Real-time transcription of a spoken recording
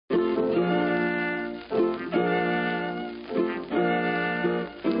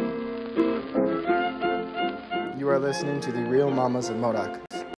listening to the Real Mamas of Modoc.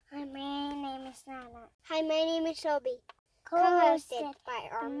 Hi, my name is Nana. Hi, my name is Shelby. Co-hosted by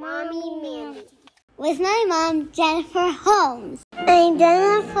our mommy, Mandy. With my mom, Jennifer Holmes. I'm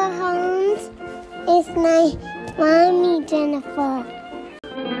Jennifer Holmes. It's my mommy, Jennifer.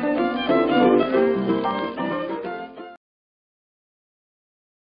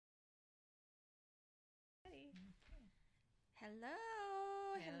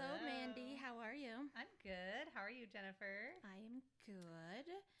 Hello, Mandy. How are you? I'm good. How are you, Jennifer? I am good.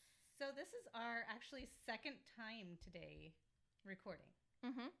 So this is our actually second time today recording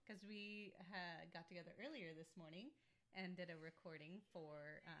because we got together earlier this morning and did a recording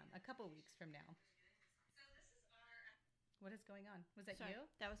for a couple weeks from now. What is going on? Was that Sorry, you?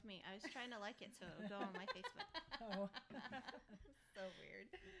 That was me. I was trying to like it so it would go on my Facebook. Oh, so weird.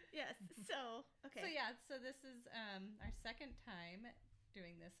 Yes. So, okay. So this is our second time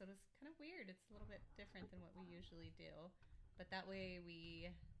doing this. So it's kind of weird. It's a little bit different than what we usually do. But that way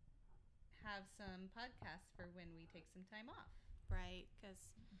we have some podcasts for when we take some time off. Right,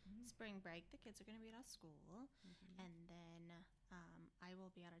 because spring break, the kids are going to be out of school. And then I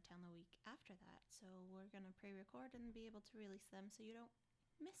will be out of town the week after that. So we're going to pre-record and be able to release them so you don't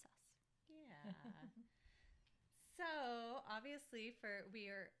miss us. Yeah. So obviously we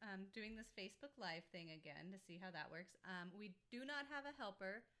are doing this Facebook Live thing again to see how that works. We do not have a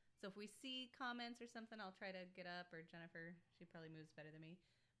helper. So if we see comments or something, I'll try to get up, or Jennifer, she probably moves better than me.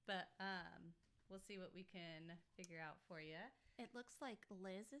 But we'll see what we can figure out for you. It looks like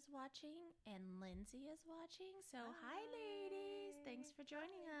Liz is watching and Lindsay is watching. So hi ladies. Thanks for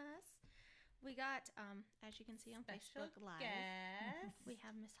joining us. We got, as you can see on Special Facebook Live, guest. we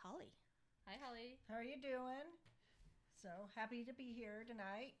have Miss Holly. Hi, Holly. How are you doing? So happy to be here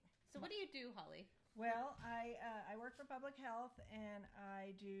tonight. So what do you do, Holly? Well, I work for public health, and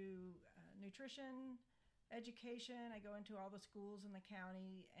I do nutrition education. I go into all the schools in the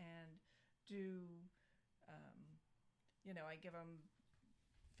county and do, I give them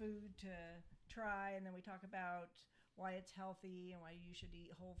food to try, and then we talk about why it's healthy and why you should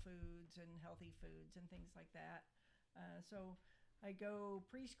eat whole foods and healthy foods and things like that. So I go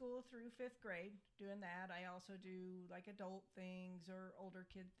preschool through 5th grade doing that. I also do like adult things or older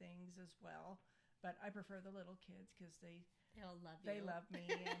kid things as well. But I prefer the little kids because they'll love you. They love me.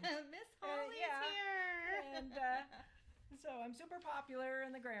 Miss Holly's here. And so I'm super popular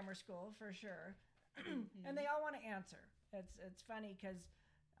in the grammar school for sure. And they all want to answer. It's funny because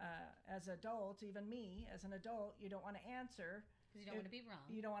as adults, even me as an adult, you don't want to answer. Because you don't want to be wrong.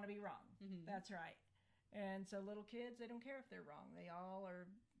 You don't want to be wrong. Mm-hmm. That's right. And so little kids, they don't care if they're wrong. They all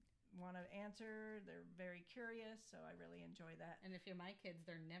want to answer. They're very curious, so I really enjoy that. And if you're my kids,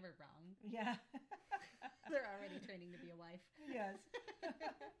 they're never wrong. Yeah. They're already training to be a wife. Yes.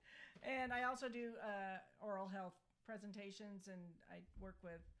 And I also do oral health presentations, and I work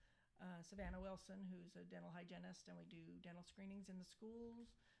with Savannah Wilson, who's a dental hygienist, and we do dental screenings in the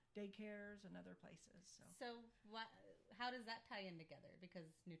schools, daycares, and other places. So how does that tie in together?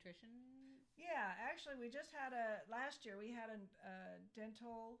 Because nutrition? Yeah, actually, we just had last year we had a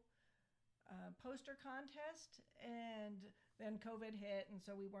dental poster contest, and then COVID hit, and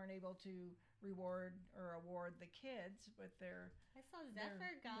so we weren't able to reward or award the kids with their... I saw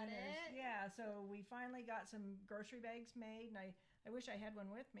Zephyr got winners. it. Yeah, so we finally got some grocery bags made, and I wish I had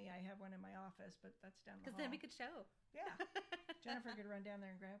one with me. I have one in my office, but that's down the hall. Because then we could show. Yeah. Jennifer could run down there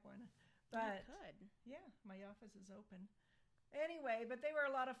and grab one. But Good. yeah, my office is open. Anyway, but they were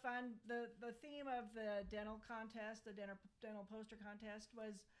a lot of fun. The theme of the dental contest, the dental poster contest,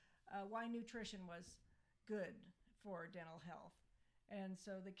 was why nutrition was good for dental health. And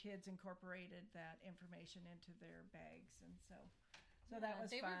so the kids incorporated that information into their bags, and so that was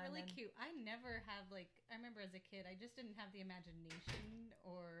they fun. They were really cute. I never have I remember as a kid, I just didn't have the imagination,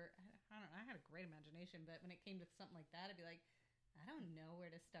 or I don't know, I had a great imagination, but when it came to something like that, I'd be like, I don't know where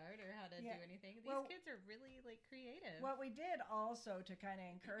to start or how to do anything. These kids are really creative. What we did also to kind of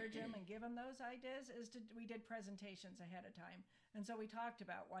encourage them and give them those ideas is we did presentations ahead of time. And so we talked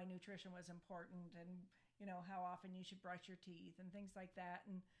about why nutrition was important, and how often you should brush your teeth and things like that.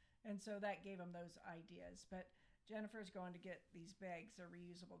 And so that gave them those ideas. But Jennifer's going to get these bags. They're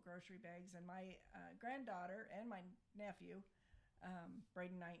reusable grocery bags. And my granddaughter and my nephew,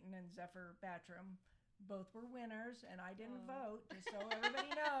 Braden Knighton and Zephyr Battram, both were winners, and I didn't vote, just so everybody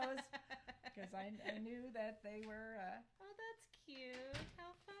knows, because I knew that they were... Oh, that's cute.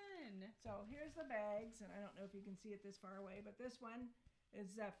 How fun. So here's the bags, and I don't know if you can see it this far away, but this one is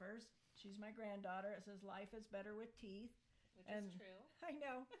Zephyr's. She's my granddaughter. It says, "Life is better with teeth." Which is true. I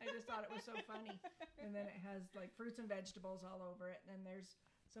know. I just thought it was so funny. And then it has fruits and vegetables all over it. And then there's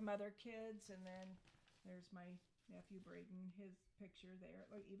some other kids, and then there's my nephew Braden, his picture there.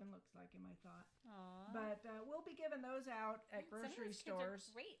 It even looks like him, I thought. Aww. But we'll be giving those out at grocery Some of those stores.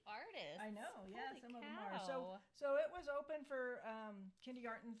 kids are great artists. I know, yeah, Holy some of them cow. are. So it was open for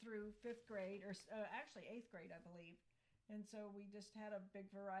kindergarten through 5th grade, or actually 8th grade, I believe. And so we just had a big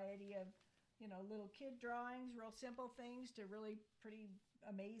variety of, little kid drawings, real simple things, to really pretty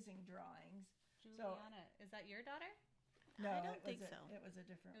amazing drawings. Juliana, is that your daughter? No, I don't think so. It was a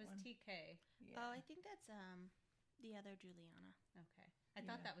different It was one. TK. Yeah. Oh, I think that's the other Juliana. Okay. I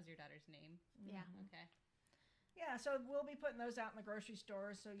thought Yeah. that was your daughter's name. Yeah. Okay. Yeah, so we'll be putting those out in the grocery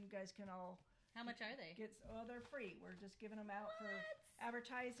stores so you guys can all How much are they? they're free. We're just giving them out for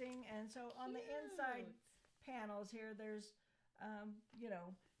advertising. And so on the inside panels here, there's,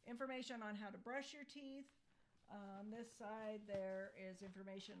 information on how to brush your teeth. On this side, there is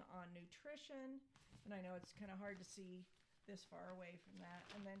information on nutrition. And I know it's kind of hard to see this far away from that.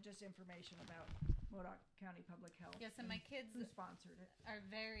 And then just information about Modoc County Public Health. Yes, and my kids who sponsored it. are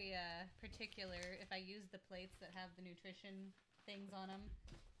very particular. If I use the plates that have the nutrition things on them,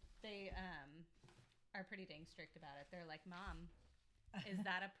 they are pretty dang strict about it. They're like, Mom, is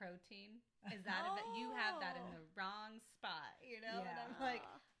that a protein? Is that you have that in the wrong spot, And I'm like,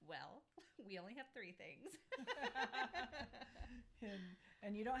 well, we only have 3 things.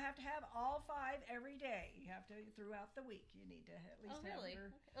 and you don't have to have all 5 every day. You have to throughout the week. You need to at least have really? your.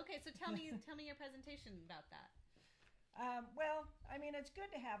 Okay, so tell me your presentation about that. Well, I mean, it's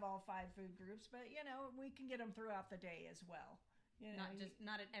good to have all 5 food groups, but we can get them throughout the day as well.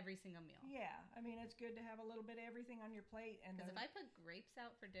 Not at every single meal. Yeah, I mean, it's good to have a little bit of everything on your plate. And Because if I put grapes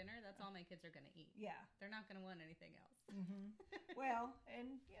out for dinner, that's all my kids are going to eat. Yeah, They're not going to want anything else. well,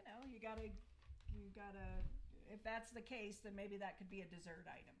 and you gotta. If that's the case, then maybe that could be a dessert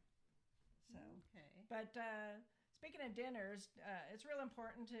item. So, Okay. but speaking of dinners, it's real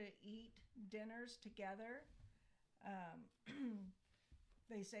important to eat dinners together.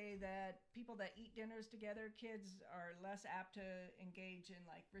 They say that people that eat dinners together, kids are less apt to engage in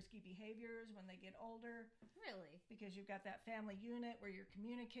like risky behaviors when they get older. Really? Because you've got that family unit where you're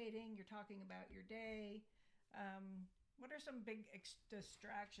communicating, you're talking about your day. What are some big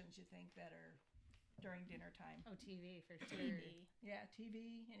distractions you think that are during dinner time? Oh, TV for sure. TV. Yeah,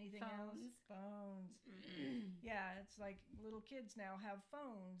 TV, anything Phones. else? Phones. Yeah, it's like little kids now have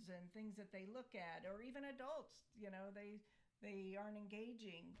phones and things that they look at, or even adults, they aren't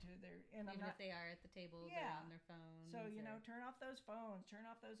engaging to their, and Even if they are at the table, they're Yeah. on their phones. so, or- turn off those phones, turn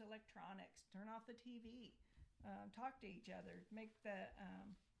off those electronics, turn off the TV, talk to each other, make the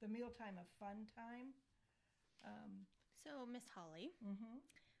mealtime a fun time. So, Miss Holly, Mm-hmm.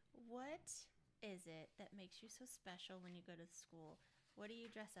 what is it that makes you so special when you go to school? What do you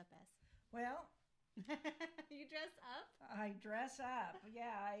dress up as? Well, You dress up? I dress up.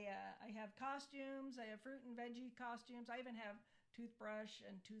 Yeah, I have costumes. I have fruit and veggie costumes. I even have toothbrush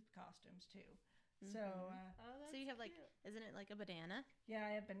and tooth costumes too. So, Oh, that's So you have like, cute. isn't it like a banana? yeah,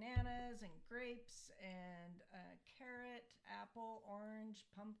 I have bananas and grapes and carrot, apple, orange,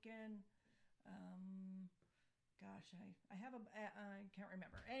 pumpkin. Gosh, I have I can't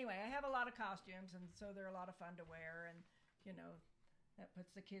remember. Anyway, I have a lot of costumes, and so they're a lot of fun to wear, and that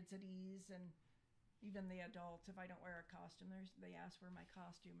puts the kids at ease, and even the adults. If I don't wear a costume, they ask where my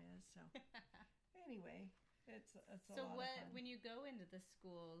costume is. So anyway, it's a So lot of fun. when you go into the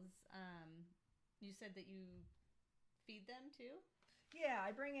schools, you said that you feed them too? Yeah, I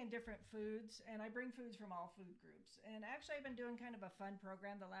bring in different foods, and I bring foods from all food groups. And actually, I've been doing kind of a fun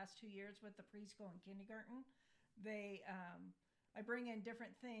program the last 2 years with the preschool and kindergarten. I bring in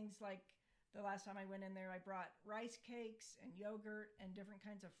different things. Like the last time I went in there, I brought rice cakes and yogurt and different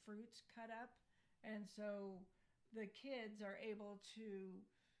kinds of fruits cut up. And so the kids are able to.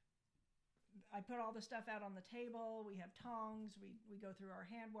 I put all the stuff out on the table. We have tongs. We go through our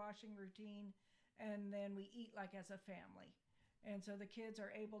hand washing routine, and then we eat like as a family. And so the kids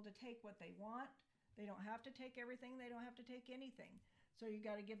are able to take what they want. They don't have to take everything. They don't have to take anything. So you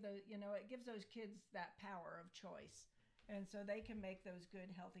got to give it gives those kids that power of choice. And so they can make those good,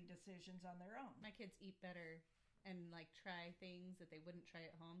 healthy decisions on their own. My kids eat better and like try things that they wouldn't try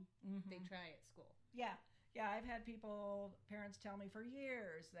at home. Mm-hmm. They try at school. Yeah. I've had parents tell me for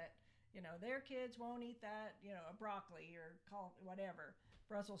years that, their kids won't eat that, a broccoli or whatever,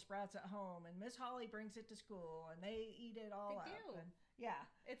 Brussels sprouts at home. And Miss Holly brings it to school and they eat it all They up. do. And yeah.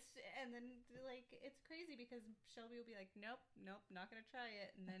 And then like it's crazy because Shelby will be like, nope, not gonna try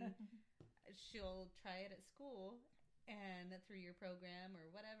it, and then she'll try it at school and through your program or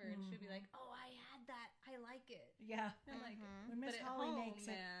whatever, and she'll be like, oh, I had that, I like it. Yeah. And I'm like, When but Miss at Holly home, makes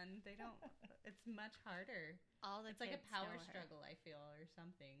it. man, they don't. It's much harder. All the It's like a kids power know her. struggle, I feel, or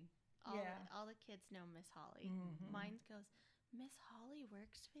something. All the kids know Miss Holly. Mine goes, Miss Holly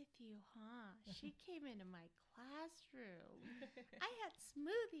works with you, huh? She came into my classroom. I had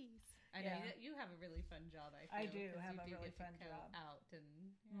smoothies. I know that you have a really fun job. I do 'cause have you a do really get to fun go job. out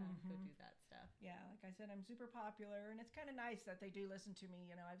and go do that stuff. Yeah, like I said, I'm super popular, and it's kind of nice that they do listen to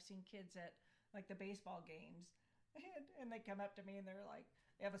me. You know, I've seen kids at like the baseball games, and they come up to me and they're like,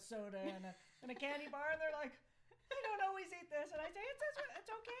 they have a soda and a candy bar, and they're like, I don't always eat this, and I say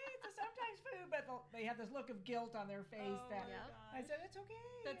it's okay, it's a sometimes food, but they have this look of guilt on their face that I said it's okay.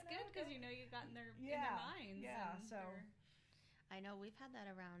 That's good because you know you got in their minds. Yeah, and so. I know we've had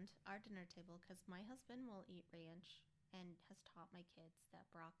that around our dinner table because my husband will eat ranch and has taught my kids that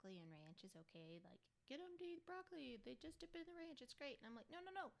broccoli and ranch is okay. Like, get them to eat broccoli. They just dip it in the ranch. It's great. And I'm like,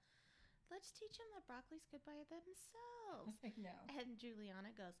 no. Let's teach them that broccoli's good by themselves. I know. And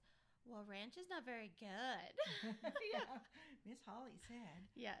Juliana goes, well, ranch is not very good. Yeah, Miss Holly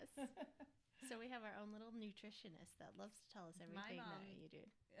said. Yes. So we have our own little nutritionist that loves to tell us everything mom, that you do.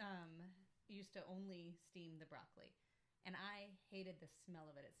 Used to only steam the broccoli. And I hated the smell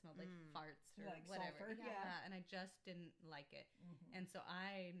of it. It smelled like farts or like whatever. sulfur, yeah. And I just didn't like it. And so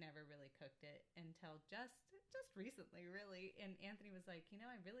I never really cooked it until just recently, really. And Anthony was like,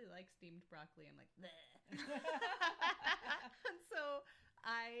 I really like steamed broccoli. I'm like, bleh. And so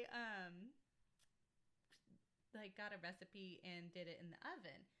I got a recipe and did it in the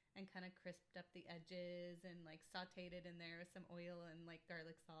oven. And kind of crisped up the edges and like sauteed it in there with some oil and like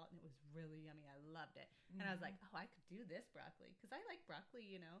garlic salt, and it was really yummy. I loved it. And I was like, oh, I could do this broccoli because I like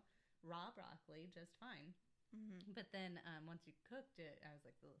broccoli, raw broccoli just fine. But then once you cooked it, I was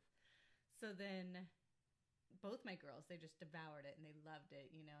like, ugh. So then both my girls, they just devoured it and they loved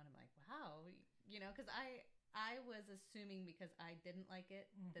it, and I'm like, wow, because I was assuming because I didn't like it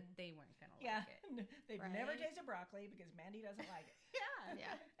that they weren't gonna like it. They've never tasted broccoli because Mandy doesn't like it.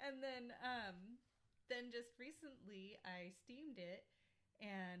 Yeah. And then just recently I steamed it,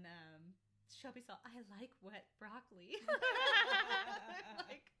 and Shelby saw I like wet broccoli.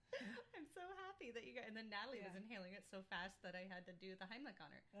 Like, I'm so happy that you got. And then Natalie was inhaling it so fast that I had to do the Heimlich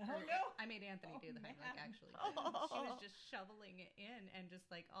on her. Oh no! I made Anthony do the Heimlich actually. She was just shoveling it in, and just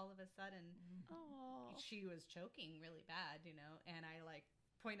like all of a sudden, she was choking really bad, And I like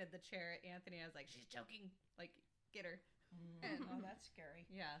pointed the chair at Anthony. I was like, "She's choking! Like, get her!" And, oh, that's scary.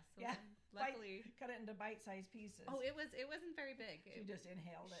 Yeah. So luckily, cut it into bite-sized pieces. Oh, it wasn't very big. She just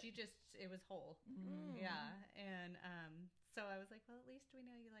inhaled it. It was whole. Yeah. And so I was like, well, at least we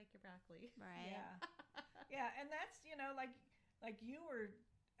know you like your broccoli. Right. Yeah. Yeah, and that's, like you were,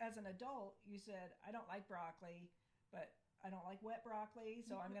 as an adult, you said, I don't like broccoli, but I don't like wet broccoli,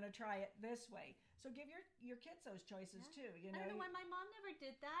 so I'm going to try it this way. So give your kids those choices too, I don't know why my mom never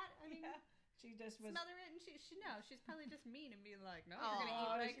did that. I mean, she just was smother it, and she's probably just mean and being like, no, you're going to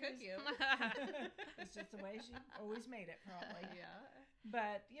eat what I cook you. It's just the way she always made it, probably. Yeah.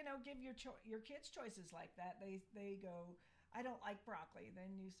 But, give your kids choices like that. They go, I don't like broccoli.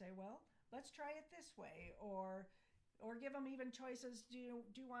 Then you say, well, let's try it this way. Or give them even choices. Do you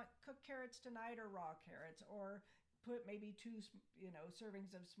want cooked carrots tonight or raw carrots? Or put maybe 2,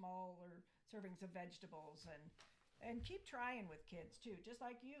 servings of smaller servings of vegetables, and keep trying with kids too. Just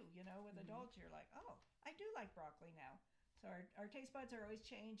like you, with adults, you're like, oh, I do like broccoli now. So our taste buds are always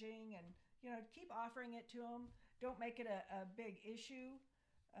changing, and keep offering it to them. Don't make it a big issue.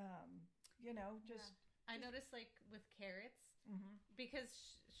 I noticed like with carrots,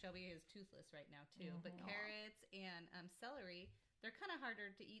 because Shelby is toothless right now too, but carrots and celery, they're kind of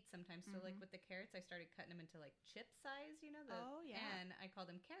harder to eat sometimes. So like with the carrots, I started cutting them into like chip size, and I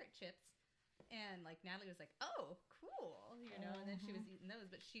called them carrot chips. And like Natalie was like, oh, cool, and then she was eating those,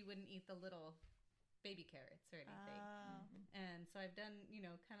 but she wouldn't eat the little baby carrots or anything. And so I've done,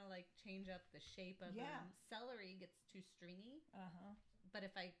 kind of like change up the shape of them. Celery gets too stringy. But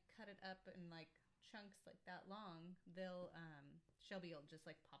if I cut it up in like chunks like that long, Shelby will just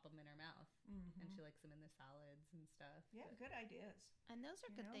like pop them in her mouth, and she likes them in the salads and stuff. Yeah, good ideas. And those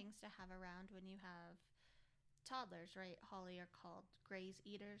are good things to have around when you have toddlers, right? Holly, are called graze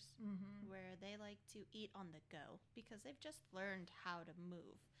eaters, where they like to eat on the go because they've just learned how to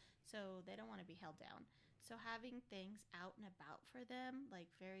move, so they don't want to be held down. So having things out and about for them,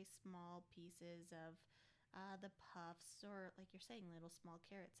 like very small pieces of the puffs, or like you're saying, little small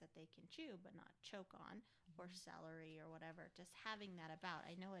carrots that they can chew but not choke on, or celery or whatever, just having that about.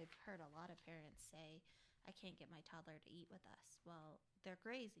 I know I've heard a lot of parents say, I can't get my toddler to eat with us. Well, they're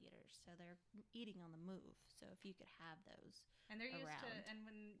graze eaters, so they're eating on the move. So if you could have those, and they're used around. to, and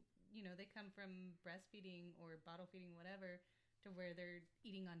when they come from breastfeeding or bottle feeding, whatever, to where they're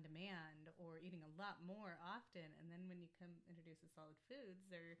eating on demand or eating a lot more often, and then when you come introduce the solid foods,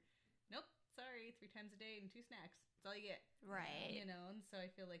 nope, sorry, 3 times a day and 2 snacks. That's all you get. Right. You know, and so I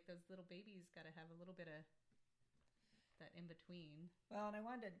feel like those little babies got to have a little bit of that in between. Well, and I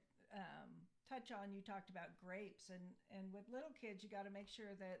wanted to touch on, you talked about grapes, and with little kids, you got to make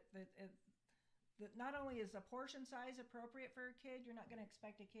sure that not only is the portion size appropriate for a kid, you're not going to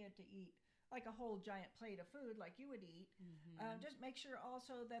expect a kid to eat like a whole giant plate of food like you would eat. Just make sure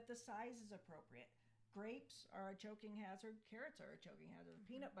also that the size is appropriate. Grapes are a choking hazard. Carrots are a choking hazard.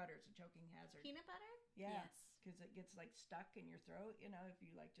 Peanut butter is a choking hazard. Peanut butter? Yeah. Yes. Because it gets like stuck in your throat, you know, if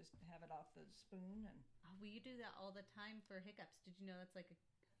you like just have it off the spoon. And Oh, we do that all the time for hiccups. Did you know that's like a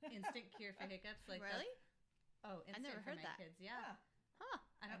instant cure for hiccups? Like Really? Oh, instant never for heard my that. kids. Yeah. Huh.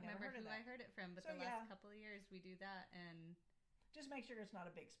 I don't never remember heard of who I that. heard it from, but So, the yeah. last couple of years we do that, and just make sure it's not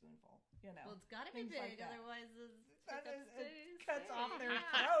a big spoonful, you know. well, it's got to be Things like big, that. otherwise the That hiccups it stay- cuts off their Yeah.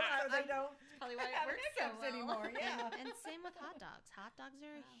 throat so they don't Probably why it have works so hiccups well. anymore. Yeah. And same with hot dogs. Hot dogs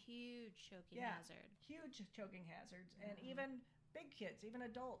are a huge choking Yeah. hazard. Huge choking hazards. And even big kids, even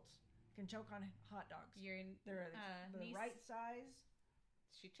adults, can choke on hot dogs. Your They're the niece, right size.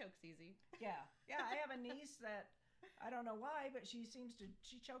 she chokes easy. Yeah. Yeah, I have a niece that I don't know why, but she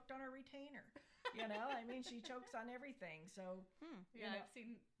choked on her retainer. You know, I mean, she chokes on everything. So, Hmm. You Yeah, know- I've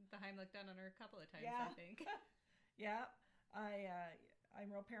seen the Heimlich done on her a couple of times, Yeah. I think. yeah, I'm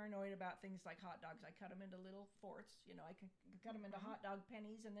real paranoid about things like hot dogs. I cut them into little fourths. You know, I can cut them into hot dog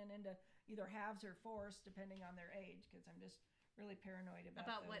pennies and then into either halves or fourths, depending on their age, because I'm just really paranoid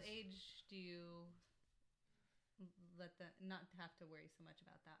about What those. age do you let the not have to worry so much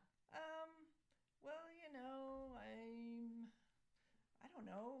about that? Well, you know, I don't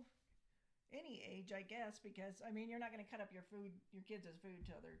know, any age, I guess, because I mean, you're not going to cut up your kids' food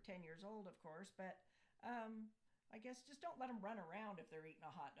till they're 10 years old, of course, but I guess just don't let them run around if they're eating a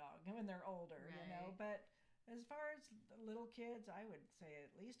hot dog when they're older, you know. Right. But as far as the little kids, I would say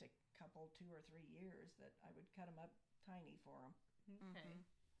at least a couple, 2 or 3 years that I would cut them up tiny for them. Okay.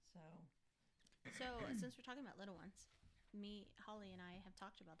 So, So, since we're talking about little ones, Holly, and I have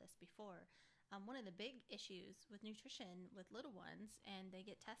talked about this before. One of the big issues with nutrition with little ones, and they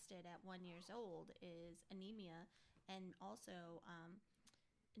get tested at 1 year old, is anemia, and also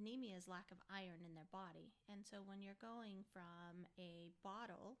anemia is lack of iron in their body. And so, when you're going from a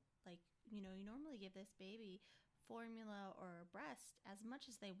bottle, like you normally give this baby formula or breast as much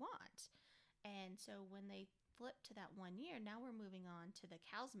as they want, and so when they flip to that 1 year, now we're moving on to the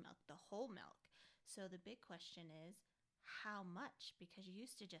cow's milk, the whole milk. So the big question is, how much? Because you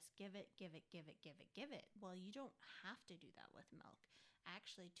used to just give it. Well, you don't have to do that with milk.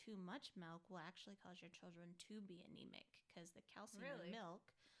 Actually, too much milk will actually cause your children to be anemic because the calcium Really? in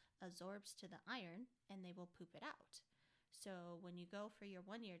milk absorbs to the iron and they will poop it out. So when you go for your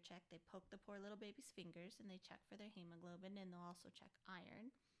 1 year check, they poke the poor little baby's fingers and they check for their hemoglobin, and they'll also check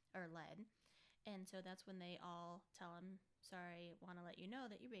iron or lead. And so that's when they all tell them, sorry, want to let you know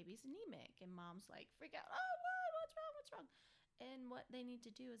that your baby's anemic. And mom's like, freak out. Oh, what? What's wrong? What's wrong? And what they need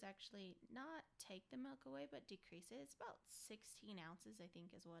to do is actually not take the milk away, but decrease it. It's about 16 ounces, I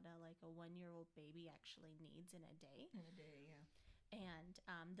think, is what a 1 year old baby actually needs in a day. in a day, yeah. And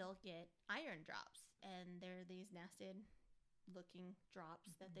they'll get iron drops. And they're these nasty looking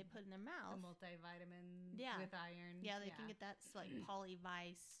drops that they put in their A mouth. multivitamin Yeah. with iron. Yeah, they can get that like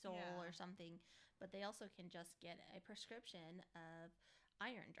Polyvisol Yeah. or something, but they also can just get a prescription of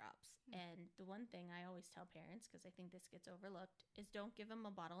iron drops. And the one thing I always tell parents, because I think this gets overlooked, is don't give them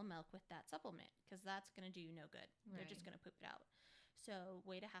a bottle of milk with that supplement, because that's going to do you no good. They're just Right. going to poop it out. So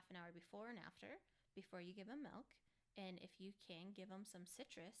wait a half an hour before and after before you give them milk. And if you can, give them some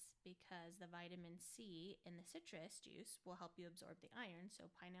citrus, because the vitamin C in the citrus juice will help you absorb the iron. So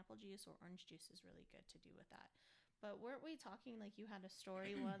pineapple juice or orange juice is really good to do with that. But weren't we talking like you had a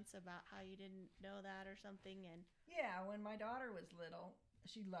story once about how you didn't know that or something? And Yeah, when my daughter was little,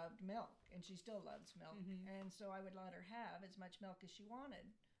 she loved milk, and she still loves milk. Mhm. And so I would let her have as much milk as she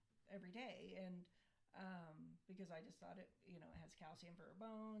wanted every day. And because I just thought it has calcium for her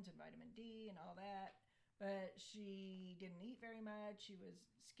bones and vitamin D and all that. But she didn't eat very much. She was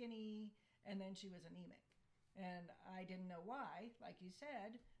skinny, and then she was anemic. And I didn't know why, like you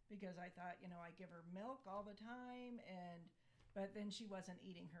said, because I thought, I give her milk all the time, but then she wasn't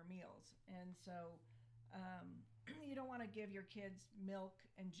eating her meals. And so you don't want to give your kids milk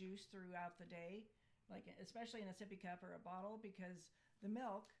and juice throughout the day, like especially in a sippy cup or a bottle, because the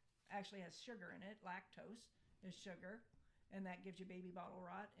milk actually has sugar in it. Lactose is sugar, and that gives you baby bottle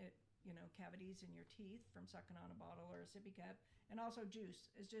rot. It cavities in your teeth from sucking on a bottle or a sippy cup. And also juice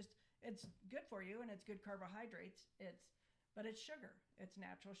is it's good for you, and it's good carbohydrates. But it's sugar. It's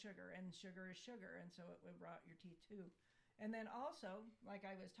natural sugar, and sugar is sugar, and so it would rot your teeth too. And then also, like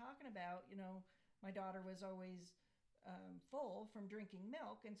I was talking about, my daughter was always full from drinking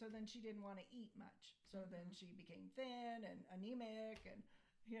milk, and so then she didn't want to eat much. So then she became thin and anemic, and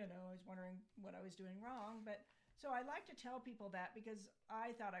I was wondering what I was doing wrong. But so I like to tell people that because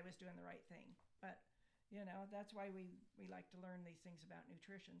I thought I was doing the right thing. But that's why we like to learn these things about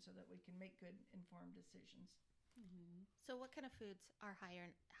nutrition so that we can make good informed decisions. Mm-hmm. So what kind of foods are high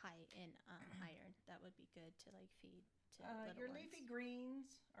in iron that would be good to like feed to little your ones? leafy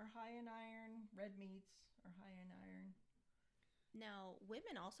greens are high in iron. Red meats are high in iron. Now,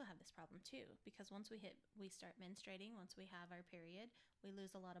 women also have this problem too, because once we start menstruating, once we have our period, we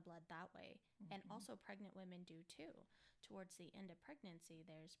lose a lot of blood that way. And also pregnant women do too. Towards the end of pregnancy,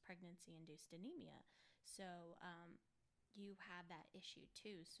 there's pregnancy-induced anemia. So you have that issue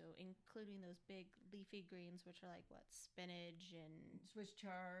too. So including those big leafy greens, which are like spinach and Swiss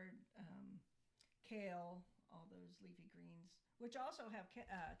chard, kale, all those leafy greens, which also have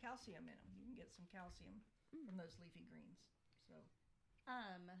calcium in them. You can get some calcium from those leafy greens.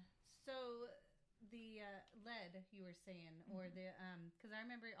 So the lead you were saying, or the because I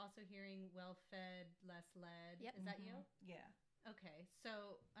remember also hearing well-fed, less lead. Yep. Is that you? Yeah. Okay.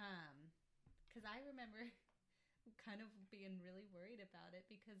 So because I remember kind of being really worried about it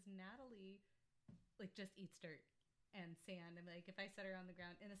because Natalie like just eats dirt and sand. And like if I set her on the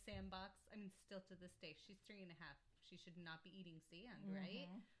ground in a sandbox, I mean, still to this day, she's 3.5. She should not be eating sand,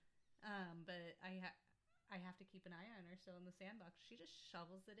 right? But I have to keep an eye on her. So in the sandbox, she just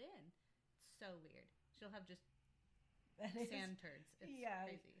shovels it in. It's so weird. She'll have just sand turds. It's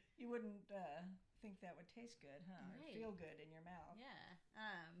crazy. You wouldn't think that would taste good, huh? Right. Or feel good in your mouth. Yeah.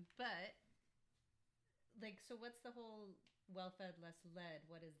 But like, so what's the whole well-fed, less lead?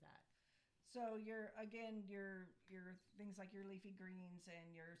 What is that? So your things like your leafy greens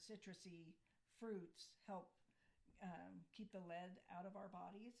and your citrusy fruits help keep the lead out of our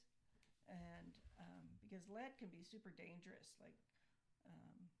bodies. And because lead can be super dangerous, like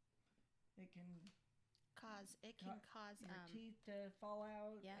it can cause your teeth to fall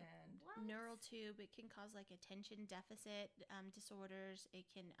out. Yeah. And neural tube. It can cause like attention deficit disorders. It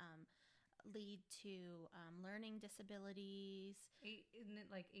can lead to learning disabilities. Isn't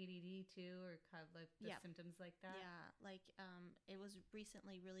it like ADD too, or kind of like the symptoms like that? Yeah, like it was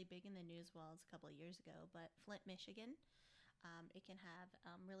recently really big in the news. Well, it's a couple of years ago, but Flint, Michigan. It can have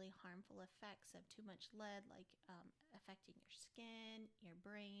really harmful effects of too much lead, like affecting your skin, your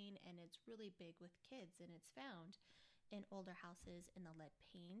brain, and it's really big with kids. And it's found in older houses in the lead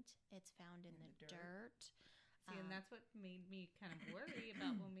paint. It's found in the dirt. See, and that's what made me kind of worry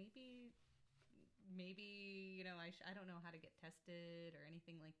about. Well, maybe I don't know how to get tested or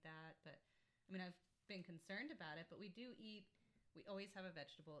anything like that. But I mean, I've been concerned about it. But we always have a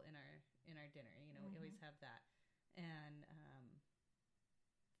vegetable in our dinner. We always have that. And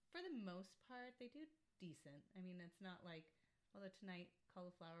for the most part, they do decent. I mean, it's not like, although tonight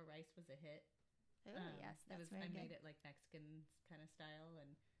cauliflower rice was a hit. Oh, yes, that's very I good. made it like Mexican kind of style,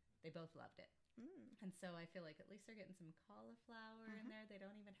 and they both loved it. And so I feel like at least they're getting some cauliflower in there. They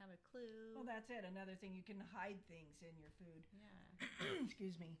don't even have a clue. well, that's it. Another thing, you can hide things in your food. Yeah.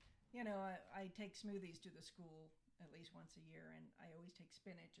 Excuse me. I take smoothies to the school at least once a year, and I always take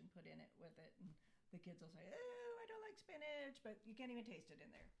spinach and put in it with it. And the kids will say, "Oh, I don't like spinach," but you can't even taste it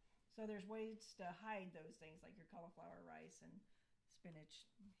in there. So there's ways to hide those things, like your cauliflower rice and spinach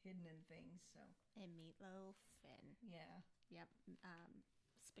hidden in things. So And meatloaf and yeah.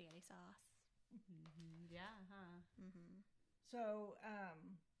 spaghetti sauce. Yeah, huh? So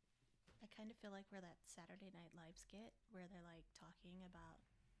I kind of feel like we're that Saturday Night Live skit where they're like talking about,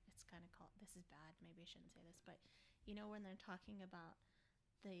 it's kind of called, this is bad, maybe I shouldn't say this, but when they're talking about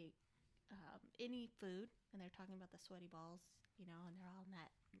the any food and they're talking about the sweaty balls, and they're all in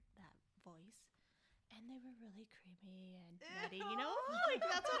that voice, and they were really creamy and nutty, like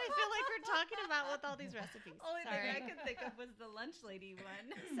that's what I feel like we're talking about with all these recipes. Only Sorry. thing I could think of was the lunch lady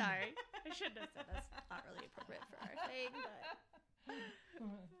one. Sorry, I shouldn't have said that's not really appropriate for our thing, but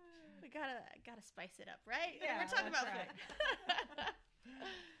we gotta spice it up, right? Yeah, We're talking that's about right. food.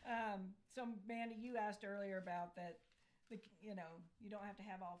 So Mandy, you asked earlier about that. You don't have to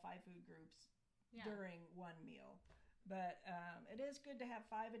have all 5 food groups during one meal, but it is good to have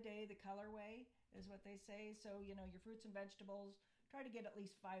 5 a day. The colorway is what they say. So your fruits and vegetables, try to get at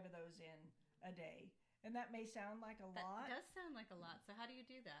least 5 of those in a day. And that may sound like a lot. That does sound like a lot. So how do you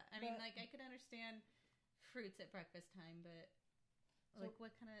do that? I mean, like I could understand fruits at breakfast time, but like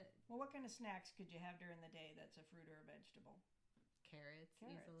what kind of snacks could you have during the day that's a fruit or a vegetable? Carrots.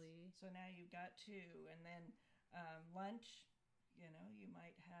 Easily. So now you've got 2, and then lunch, you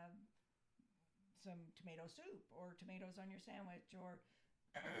might have some tomato soup or tomatoes on your sandwich, or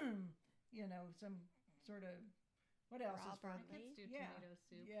some sort of, what else Raw is for broccoli. Let's do Yeah. tomato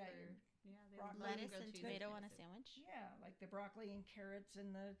soup. Yeah, for, your they broccoli. love Lettuce grilled and cheese tomato with on a soup. sandwich. Yeah, like the broccoli and carrots and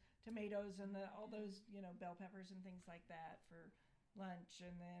the tomatoes and all those, bell peppers and things like that for lunch,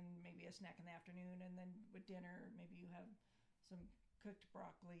 and then maybe a snack in the afternoon, and then with dinner, maybe you have some cooked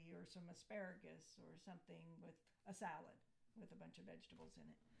broccoli or some asparagus or something with a salad with a bunch of vegetables in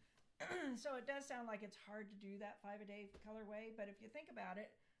it. So it does sound like it's hard to do that 5-a-day colorway, but if you think about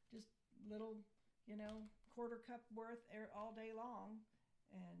it, just little, quarter cup worth all day long,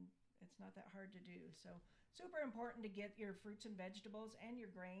 and it's not that hard to do. So super important to get your fruits and vegetables and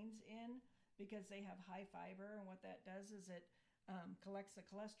your grains in, because they have high fiber, and what that does is it collects the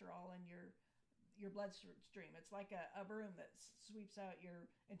cholesterol in your bloodstream. It's like a broom that sweeps out your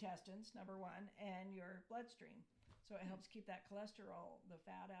intestines, number one, and your bloodstream. So it helps keep that cholesterol, the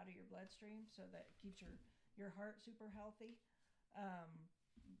fat, out of your bloodstream, so that it keeps your heart super healthy.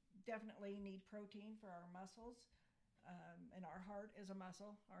 Definitely need protein for our muscles. And our heart is a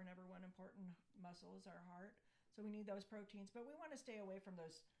muscle. Our number one important muscle is our heart. So we need those proteins, but we want to stay away from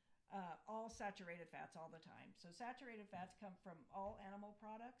those all saturated fats all the time. So saturated fats come from all animal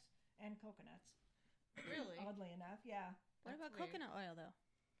products and coconuts. Really? Oddly enough, yeah. What That's about weird. coconut oil, though?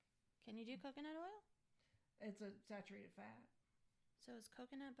 Can you do coconut oil? It's a saturated fat. So is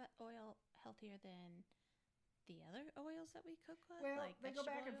coconut oil healthier than the other oils that we cook with? Well, like they go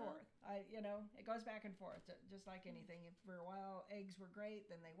back and vegetable oil? forth. It goes back and forth, just like anything. If for a while eggs were great,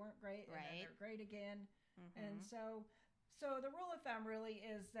 then they weren't great, and then Right. they're great again. Mhm. And so the rule of thumb really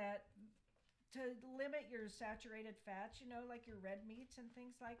is that to limit your saturated fats, like your red meats and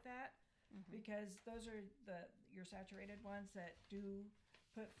things like that, Mhm. because those are your saturated ones that do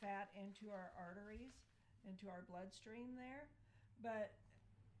put fat into our arteries, into our bloodstream there. But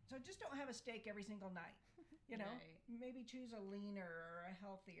so just don't have a steak every single night. Right. Maybe choose a leaner or a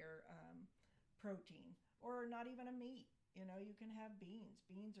healthier protein, or not even a meat. You can have beans.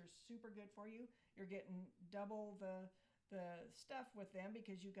 Beans are super good for you. You're getting double the stuff with them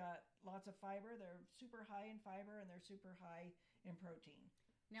because you got lots of fiber. They're super high in fiber, and they're super high in protein.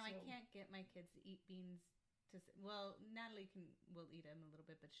 Now I So- can't get my kids to eat beans. Well, Natalie will eat them a little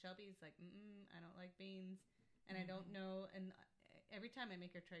bit, but Shelby's like, I don't like beans, and I don't know. And every time I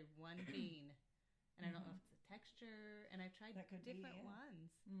make her try one bean, and I don't know if it's the texture. And I've tried That could be, different yeah.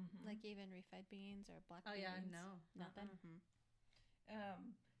 ones. Mhm. Like even refried beans or black Oh beans? yeah, no, Nothing? Uh-uh.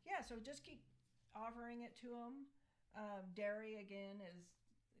 Yeah, so just keep offering it to them. Dairy, again, is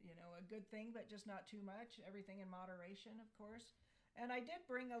a good thing, but just not too much. Everything in moderation, of course. And I did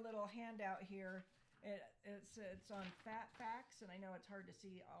bring a little handout here. It's on fat facts, and I know it's hard to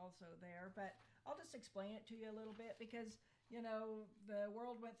see also there, but I'll just explain it to you a little bit, because the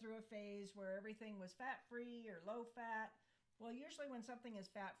world went through a phase where everything was fat-free or low-fat. Well, usually when something is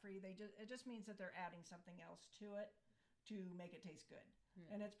fat-free, it just means that they're adding something else to it to make it taste good.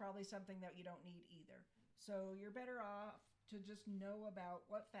 Yeah. And it's probably something that you don't need either. So you're better off to just know about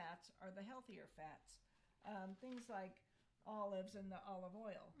what fats are the healthier fats. Things like olives and the olive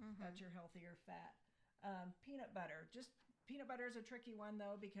oil. That's your healthier fat. Peanut butter. Peanut butter is a tricky one,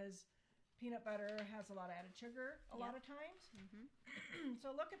 though, because peanut butter has a lot of added sugar a lot of times. So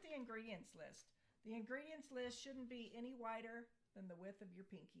look at the ingredients list. The ingredients list shouldn't be any wider than the width of your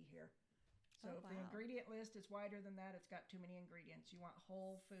pinky here. So Oh, if the wow. ingredient list is wider than that, it's got too many ingredients. You want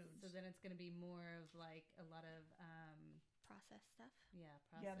whole foods. So then it's going to be more of like a lot of Processed stuff?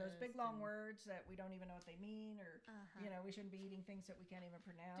 Yeah, those big long and- words that we don't even know what they mean, or Uh-huh. we shouldn't be eating things that we can't even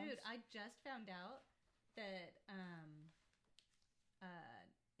pronounce. Dude, I just found out that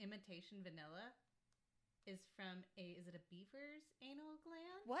imitation vanilla is from is it a beaver's anal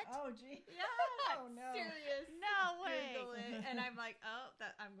gland? What? Oh, gee. Yeah. Oh, no. Serious. No way. Google it. And I'm like,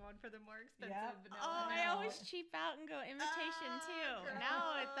 I'm going for the more expensive Yep. vanilla. Oh, I I know. always cheap out and go imitation Ah, too. No,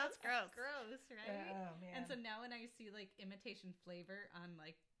 that's gross. Gross, right? Oh, man. And so now when I see like imitation flavor on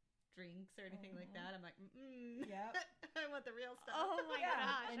like drinks or anything like that, I'm like, Yep. I want the real stuff. Oh my Yeah,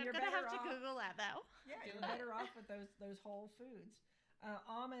 gosh. and I'm you're going to have better to off- Google that though. Yeah, Do you're it. better off with those whole foods.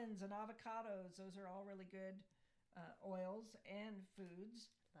 Almonds and avocados, those are all really good oils and foods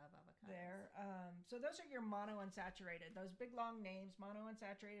Love avocados. there. So those are your monounsaturated. Those big long names,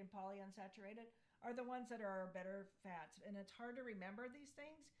 monounsaturated and polyunsaturated, are the ones that are better fats. And it's hard to remember these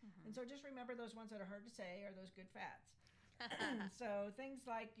things. And so just remember those ones that are hard to say are those good fats. So things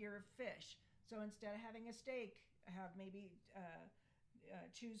like your fish. So instead of having a steak, have maybe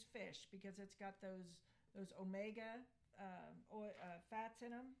choose fish, because it's got those omega fats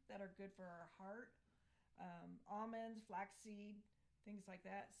in them that are good for our heart. Almonds, flaxseed, things like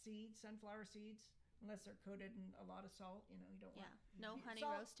that. Seeds, sunflower seeds, unless they're coated in a lot of salt. You know, you don't want. No honey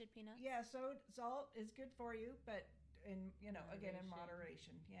Salt- roasted peanuts. Yeah, so salt is good for you, but again in Moderation.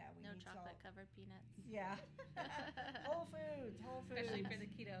 moderation. Yeah, we No need chocolate salt. covered peanuts. Yeah. Whole foods. Especially for the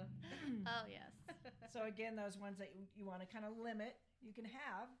keto. Oh yes. So again, those ones that you want to kind of limit, you can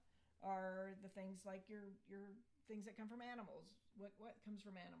have, are the things like your things that come from animals. What comes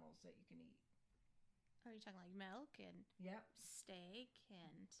from animals that you can eat? Are you talking like milk and Yep. steak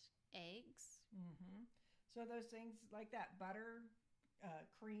and eggs? Mm-hmm. So those things like that, butter,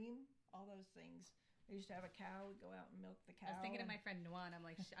 cream, all those things. I used to have a cow. We'd go out and milk the cow. I was thinking of my friend Nuan. I'm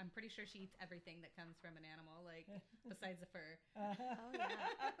like, I'm pretty sure she eats everything that comes from an animal, like besides the fur. Oh yeah.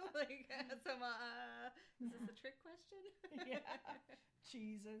 Like, so, is this a trick question? Yeah.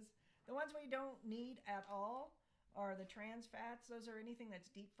 Cheeses. The ones we don't need at all are the trans fats. Those are anything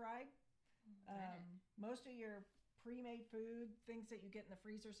that's deep fried. Most of your pre-made food, things that you get in the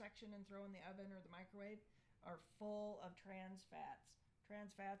freezer section and throw in the oven or the microwave, are full of trans fats.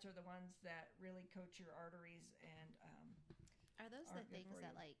 Trans fats are the ones that really coat your arteries and Are those Aren't the good things for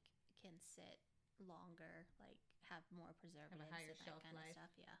that you. like can sit longer, like have more preservatives higher and that shelf kind life. of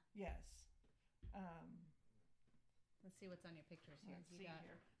stuff? Yeah. yes. Let's see what's on your pictures here. Let's You see got-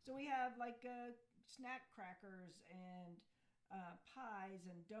 here. So we have like snack crackers and pies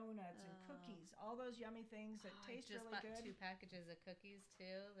and donuts and cookies. All those yummy things that Oh, taste I just really bought good. 2 packages of cookies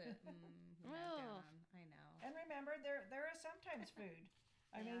too. That we're not Oh. down on. I know. And remember, they're a sometimes food.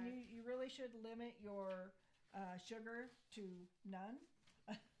 I They mean, are. you really should limit your sugar to none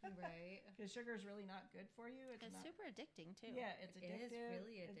Right. because sugar is really not good for you. It's not, super addicting too. Yeah, it's It addictive. is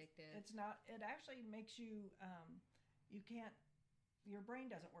really It's- addictive. It's not. It actually makes you. You can't. Your brain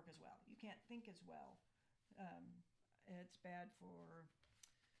doesn't work as well. You can't think as well. It's bad for,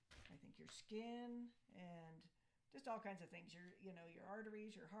 I think, your skin and just all kinds of things. Your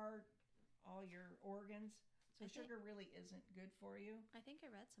arteries, your heart, all your organs. So I think- sugar really isn't good for you. I think I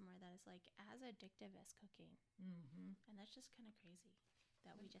read somewhere that it's like as addictive as cooking, Mm-hmm. and that's just kind of crazy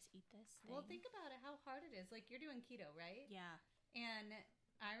that we just eat this thing. Well, think about it. How hard it is. Like you're doing keto, right? Yeah. And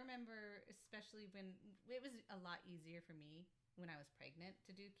I remember, especially when it was a lot easier for me when I was pregnant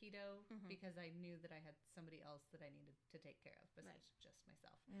to do keto Mhm. because I knew that I had somebody else that I needed to take care of besides Right. just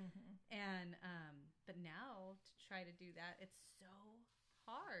myself. Mm-hmm. And but now to try to do that, it's so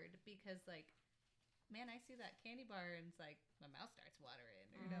hard because like, man, I see that candy bar and it's like my mouth starts watering,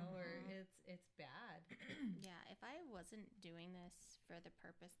 or, or it's bad. Yeah, if I wasn't doing this for the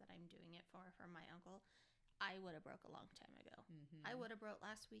purpose that I'm doing it for my uncle, I would have broke a long time ago. Mm-hmm. I would have broke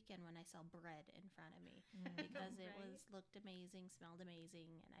last weekend when I saw bread in front of me because it Right. looked amazing, smelled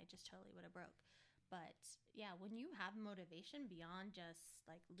amazing, and I just totally would have broke. But yeah, when you have motivation beyond just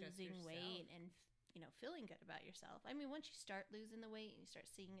like losing weight yourself. and feeling good about yourself. I mean, once you start losing the weight and you start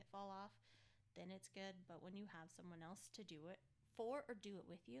seeing it fall off, then it's good. But when you have someone else to do it for or do it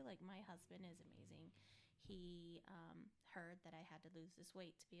with you, like my husband is amazing. He heard that I had to lose this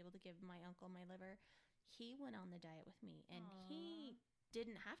weight to be able to give my uncle my liver. He went on the diet with me, and he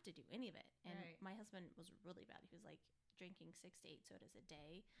didn't have to do any of it. And Right. my husband was really bad. He was like drinking 6 to 8 sodas a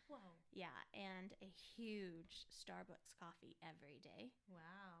day. Whoa. Yeah, and a huge Starbucks coffee every day.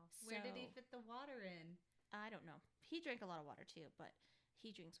 Wow. Where did he So- fit the water in? I don't know. He drank a lot of water too, but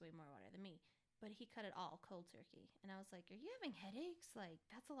he drinks way more water than me. But he cut it all cold turkey. And I was like, are you having headaches? Like,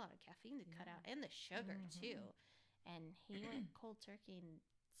 that's a lot of caffeine to cut out, and the sugar too. And he went cold turkey, and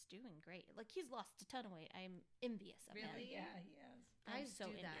it's doing great. Like, he's lost a ton of weight. I'm envious of him. Really? Yeah, he is. I'm Guys so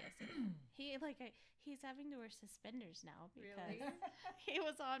do that. envious. He's having to wear suspenders now because Really? he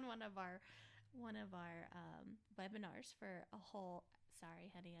was on one of our webinars for a whole.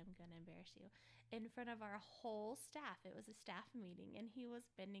 Sorry, honey, I'm gonna embarrass you. In front of our whole staff, it was a staff meeting, and he was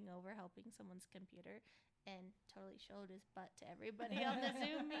bending over helping someone's computer, and totally showed his butt to everybody on the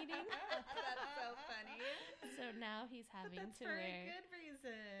Zoom meeting. That's so funny. So now he's having That's to for wear. a good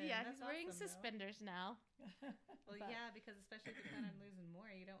reason. Yeah, That's he's wearing awesome, though. suspenders now. Well, But- yeah, because especially if you plan on losing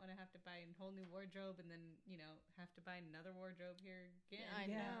more, you don't want to have to buy a whole new wardrobe and then, have to buy another wardrobe here again. I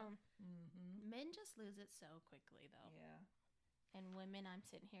Yeah. know. Mm-hmm. Men just lose it so quickly, though. Yeah. And women, I'm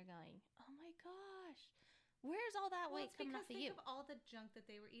sitting here going, oh my gosh, where's all that Well, weight it's coming because off of think you? of all the junk that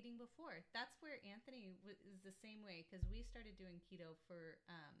they were eating before. That's where Anthony is the same way because we started doing keto for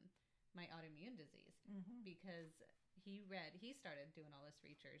my autoimmune disease Mm-hmm. because he started doing all this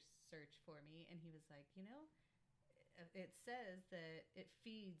research for me, and he was like, it says that it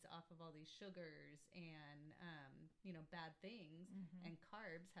feeds off of all these sugars and bad things, Mm-hmm. and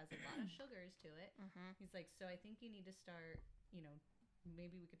carbs has a lot of sugars to it. Mm-hmm. He's like, so I think you need to start,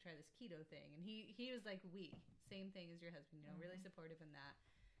 maybe we could try this keto thing. And he was like, same thing as your husband, really supportive in that.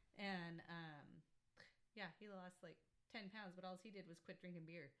 And yeah, he lost like 10 pounds, but all he did was quit drinking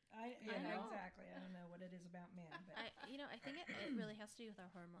beer. I know exactly. I don't know what it is about men, but I think it really has to do with our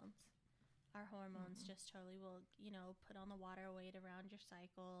hormones. Our hormones just totally will, put on the water weight around your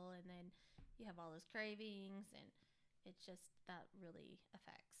cycle, and then you have all those cravings, and it's just that really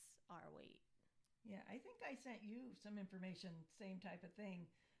affects our weight. yeah, I think I sent you some information, same type of thing,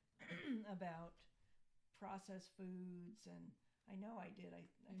 about processed foods, and I know I did. I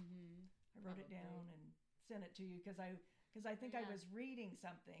wrote it down and sent it to you because I think I was reading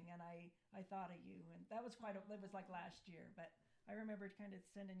something and I thought of you, and that was it was like last year, but I remembered kind of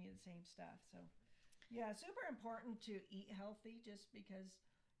sending you the same stuff. So yeah, super important to eat healthy, just because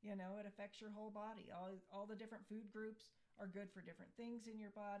it affects your whole body. All the different food groups are good for different things in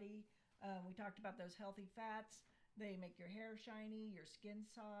your body. We talked about those healthy fats. They make your hair shiny, your skin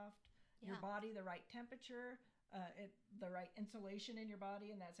soft, your body the right temperature, the right insulation in your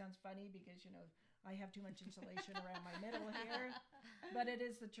body. And that sounds funny because I have too much insulation around my middle here, but it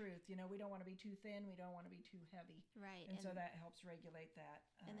is the truth. We don't want to be too thin. We don't want to be too heavy. Right. And so that helps regulate that.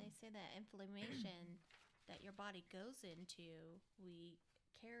 And they say that inflammation that your body goes into, we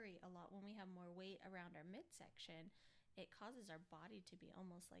carry a lot when we have more weight around our midsection. It causes our body to be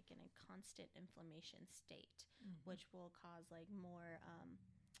almost like in a constant inflammation state, which will cause like more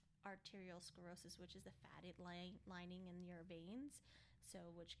arterial sclerosis, which is the fatty lining in your veins. So,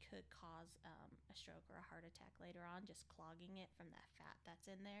 which could cause a stroke or a heart attack later on, just clogging it from that fat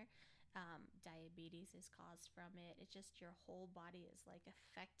that's in there. Diabetes is caused from it. It's just your whole body is like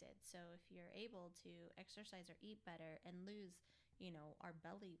affected. So, if you're able to exercise or eat better and lose, our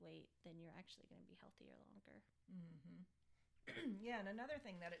belly weight, then you're actually going to be healthier longer. Yeah, and another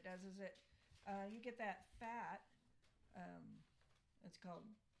thing that it does is you get that fat. It's called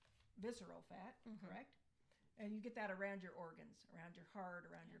visceral fat, correct? And you get that around your organs, around your heart,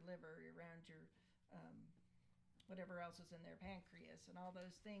 around your liver, around your whatever else is in there, pancreas, and all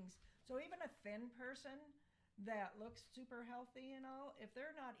those things. So even a thin person that looks super healthy and all, if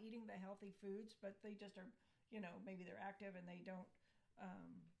they're not eating the healthy foods, but they just are, maybe they're active and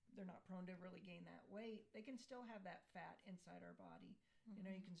they're not prone to really gain that weight, they can still have that fat inside our body.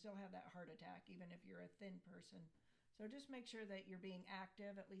 You can still have that heart attack even if you're a thin person. So just make sure that you're being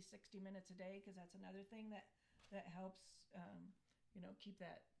active at least 60 minutes a day, because that's another thing that helps, keep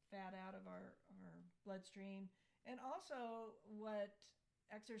that fat out of our bloodstream. And also what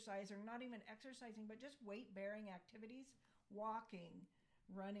exercise, or not even exercising, but just weight-bearing activities, walking,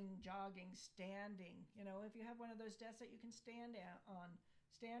 running, jogging, standing. If you have one of those desks that you can stand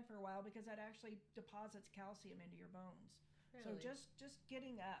for a while, because that actually deposits calcium into your bones. Really? So just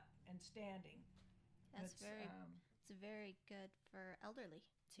getting up and standing. It's very good for elderly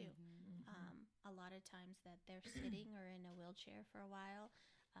too. A lot of times that they're sitting or in a wheelchair for a while,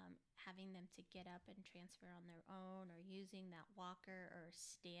 having them to get up and transfer on their own, or using that walker or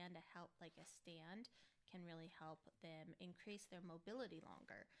stand to help, like a stand, can really help them increase their mobility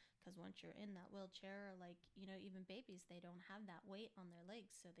longer. Because once you're in that wheelchair, or like, even babies, they don't have that weight on their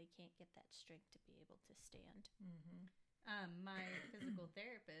legs, so they can't get that strength to be able to stand. My physical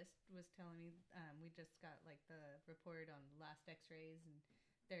therapist was telling me, we just got like the report on last x-rays, and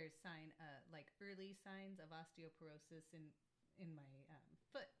there's like early signs of osteoporosis in my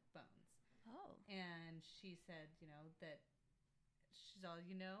foot bones. Oh. And she said, that she's all,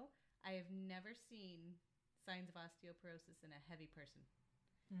 I have never seen signs of osteoporosis in a heavy person.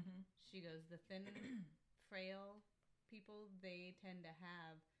 She goes, the thin, frail people, they tend to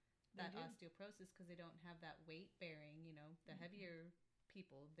have that osteoporosis because they don't have that weight bearing. The heavier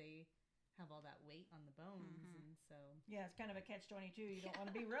people, they have all that weight on the bones, and so yeah, it's kind of a catch-22. You don't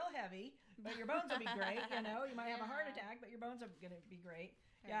want to be real heavy, but your bones will be great. You might have a heart attack, but your bones are going to be great.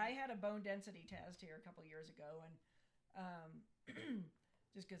 Yeah, I had a bone density test here a couple years ago, and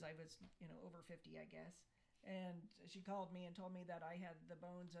just because I was over 50, I guess. And she called me and told me that I had the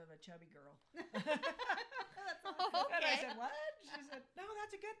bones of a chubby girl. That's awesome. And I said, what? She said, no,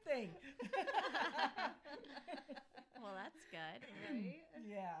 that's a good thing. Well, that's good. Right?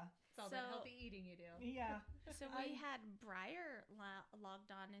 Yeah. It's all that healthy eating you do. Yeah. So we had Briar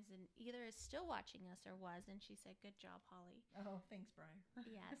logged on as either is still watching us or was, and she said, "Good job, Holly." Oh, thanks, Briar.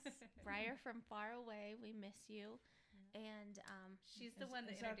 Yes, Briar from far away. We miss you, and she's the one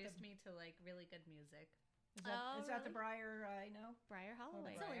that introduced me to like really good music. Is that the Briar I know? Briar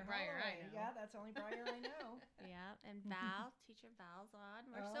Holloway. It's only Briar I know. Yeah, that's only Briar I know. Yeah, and Val, Teacher Val's on.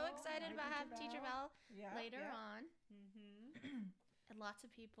 We're so excited about having Teacher Val later on. And lots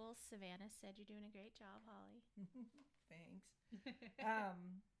of people. Savannah said you're doing a great job, Holly. Thanks.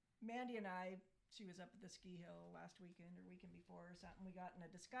 Mandy and I she was up at the ski hill last weekend or weekend before or something. We got in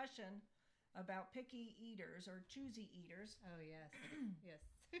a discussion about picky eaters or choosy eaters. Oh, yes. Yes.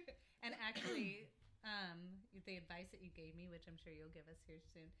 And actually, the advice that you gave me, which I'm sure you'll give us here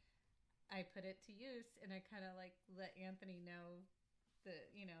soon, I put it to use, and I kind of like let Anthony know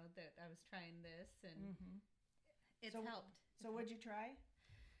that, you know, that I was trying this, and it's helped. So what'd you try?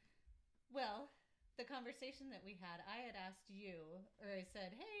 Well, the conversation that we had, I had asked you, or I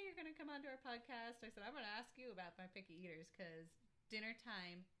said, hey, you're going to come onto our podcast. I said, I'm going to ask you about my picky eaters because dinner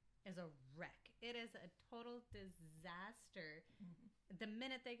time is a wreck. It is a total disaster. The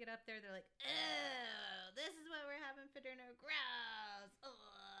minute they get up there, they're like, oh, this is what we're having for dinner. Gross. Ugh.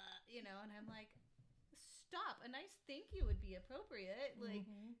 You know, and I'm like, stop. A nice thank you would be appropriate. Like,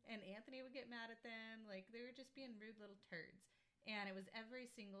 and Anthony would get mad at them. Like, they were just being rude little turds. And it was every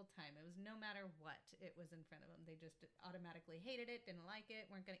single time. It was no matter what it was in front of them. They just automatically hated it, didn't like it,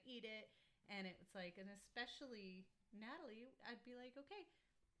 weren't going to eat it. And it's like, and especially Natalie, I'd be like, okay,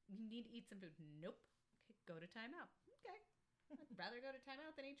 you need to eat some food. Nope. Okay, go to timeout. Okay. I'd rather go to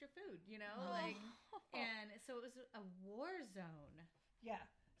timeout than eat your food, you know? Like, and so it was a war zone. Yeah.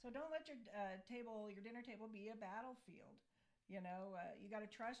 So don't let your your dinner table be a battlefield. You know, you got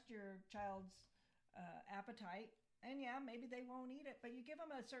to trust your child's appetite. And yeah, maybe they won't eat it, but you give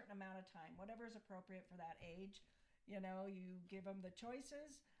them a certain amount of time, whatever is appropriate for that age. You know, you give them the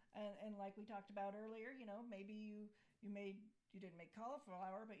choices, and like we talked about earlier, you know, maybe you didn't make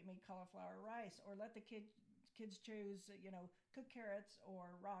cauliflower, but you made cauliflower rice, or let the kids choose, you know, cook carrots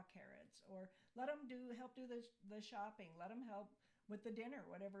or raw carrots, or let them help do the shopping, let them help with the dinner,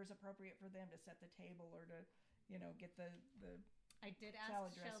 whatever is appropriate for them to set the table or to, you know, get the I did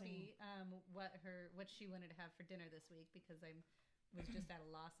ask Shelby what she wanted to have for dinner this week because I was just at a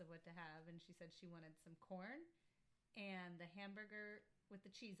loss of what to have, and she said she wanted some corn and the hamburger with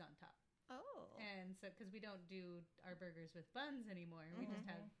the cheese on top. Oh. And so because we don't do our burgers with buns anymore, we just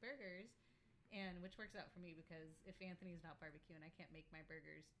have burgers, and which works out for me because if Anthony's not barbecuing, I can't make my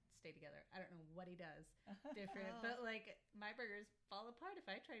burgers stay together. I don't know what he does different, but like my burgers fall apart if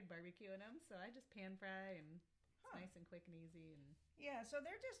I tried barbecuing them, so I just pan fry and nice and quick and easy. And yeah, so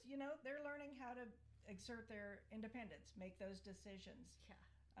they're just, you know, they're learning how to exert their independence, make those decisions.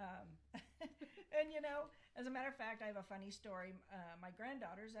 Yeah. And you know, as a matter of fact, I have a funny story. My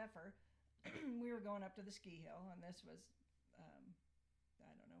granddaughter Zephyr, we were going up to the ski hill, and this was I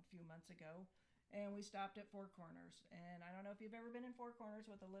don't know, a few months ago, and we stopped at Four Corners. And I don't know if you've ever been in Four Corners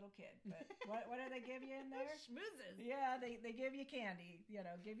with a little kid, but what do they give you in there? Schmoozes. Yeah, they give you candy. You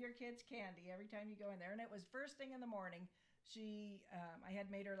know, give your kids candy every time you go in there. And it was first thing in the morning. I had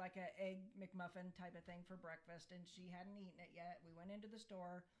made her like a egg McMuffin type of thing for breakfast, and she hadn't eaten it yet. We went into the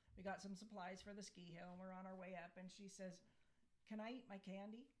store. We got some supplies for the ski hill, and we're on our way up. And she says, "Can I eat my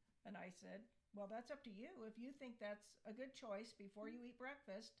candy?" And I said, "Well, that's up to you. If you think that's a good choice before you eat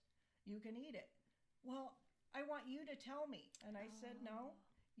breakfast, you can eat it." "Well, I want you to tell me." And I said, "No,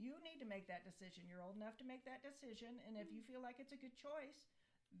 you need to make that decision. You're old enough to make that decision. And if you feel like it's a good choice,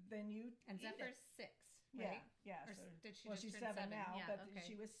 then you And eat Zephyr's it." 6, right? Yeah. Or So, did she well, just she's turn 7 now, Yeah, but okay.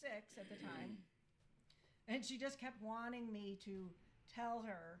 she was 6 at the time. And she just kept wanting me to tell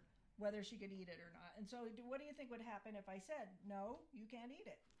her whether she could eat it or not. And so what do you think would happen if I said, "No, you can't eat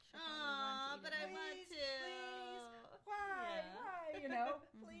it"? Aw, but I want Please, to. please. Why? Yeah. Why? You know,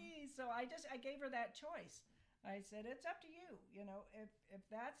 please. So I gave her that choice. I said, it's up to you. You know, if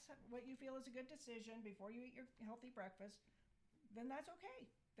that's what you feel is a good decision before you eat your healthy breakfast, then that's okay.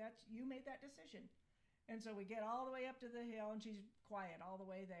 You made that decision. And so we get all the way up to the hill, and she's quiet all the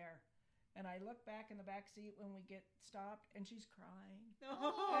way there. And I look back in the back seat when we get stopped, and she's crying.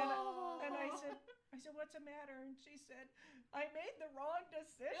 And I said, "What's the matter?" And she said, "I made the wrong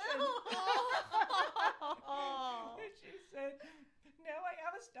decision." And she said, "Now I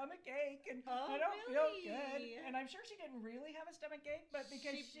have a stomach ache, and I don't feel good." And I'm sure she didn't really have a stomach ache, but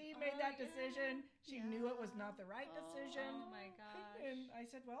because she made that decision, she knew it was not the right decision. Oh my gosh. And I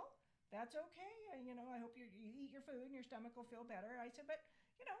said, "Well, that's okay. You know, I hope you eat your food and your stomach will feel better." I said, "But,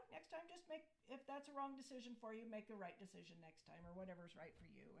 you know, next time just if that's a wrong decision for you, make the right decision next time, or whatever's right for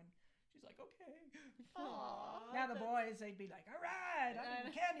you." And she's like, "Okay." Aww, Now the boys, they'd be like, "All right, I'm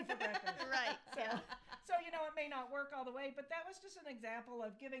eating candy for breakfast." Right. So, you know, it may not work all the way, but that was just an example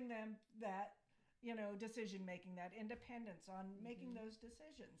of giving them that, you know, decision making, that independence on making those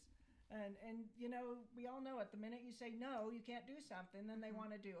decisions. And you know, we all know it. The minute you say no, you can't do something, then they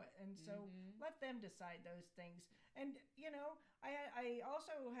want to do it. And so let them decide those things. And, you know, I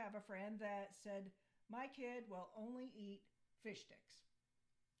also have a friend that said, "My kid will only eat fish sticks."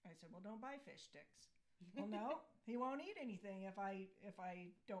 I said, "Well, don't buy fish sticks." Well, no, he won't eat anything if I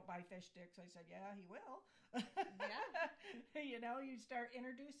don't buy fish sticks. I said, yeah, he will. Yeah. You start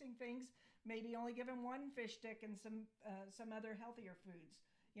introducing things. Maybe only give him one fish stick and some other healthier foods.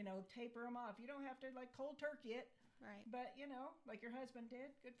 Taper them off. You don't have to like cold turkey it, Right. but like your husband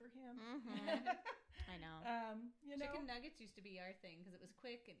did. Good for him. Mm-hmm. I know. Chicken nuggets used to be our thing because it was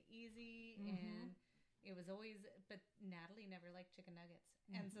quick and easy, and it was always. But Natalie never liked chicken nuggets,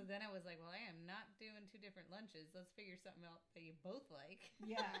 and so then I was like, well, I am not doing two different lunches. Let's figure something out that you both like.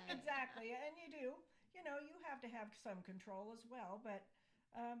 Yeah, exactly. And you do. You have to have some control as well, but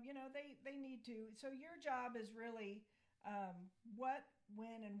they need to. So your job is really what,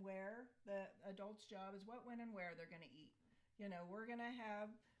 when, and where. The adult's job is what, when, and where they're going to eat. We're going to have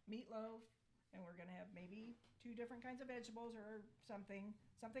meatloaf, and we're going to have maybe 2 different kinds of vegetables or something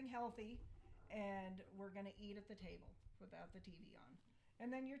healthy, and we're going to eat at the table without the TV on.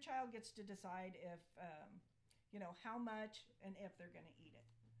 And then your child gets to decide if, how much and if they're going to eat it.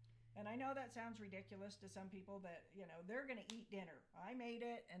 And I know that sounds ridiculous to some people that, they're going to eat dinner. I made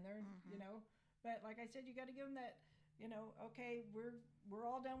it, and they're, but like I said, you got to give them that, okay, we're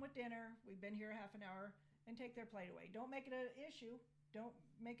all done with dinner. We've been here half an hour, and take their plate away. Don't make it an issue. Don't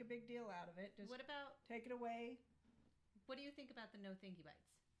make a big deal out of it. Just What about, take it away. what do you think about the no thank you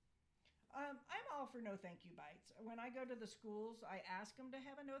bites? I'm all for no thank you bites. When I go to the schools, I ask them to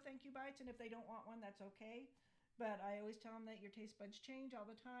have a no thank you bites, and if they don't want one, that's okay. But I always tell them that your taste buds change all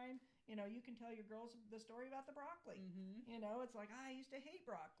the time. You can tell your girls the story about the broccoli. It's like, I used to hate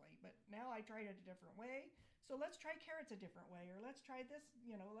broccoli, but now I tried it a different way. So let's try carrots a different way, or let's try this,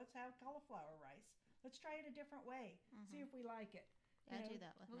 let's have cauliflower rice. Let's try it a different way. See if we like it. I do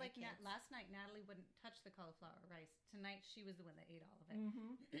that with my kids. Last night, Natalie wouldn't touch the cauliflower rice. Tonight, she was the one that ate all of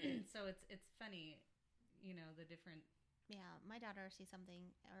it. So it's funny, the different. Yeah, my daughter sees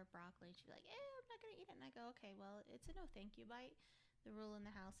something or broccoli, and she'd be like, I'm not going to eat it. And I go, okay, well, it's a no thank you bite. The rule in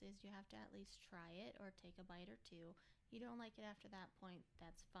the house is you have to at least try it or take a bite or 2. You don't like it after that point,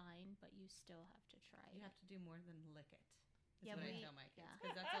 that's fine, but you still have to try it. You have to do more than lick it. Yeah, That's what I tell my kids.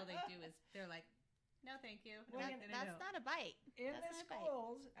 Because that's all they do is they're like, no, thank you. Well, That's not a bite. In That's the not a bite.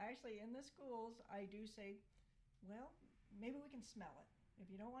 schools, actually, I do say, well, maybe we can smell it. If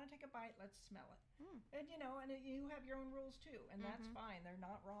you don't want to take a bite, let's smell it. And you have your own rules too, and that's fine. They're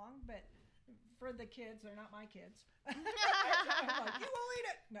not wrong, but for the kids, they're not my kids. So I'm like, you will eat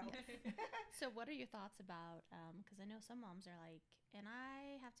it. No. So what are your thoughts about, because I know some moms are like, and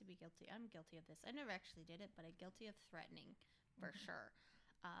I have to be guilty. I'm guilty of this. I never actually did it, but I'm guilty of threatening for sure.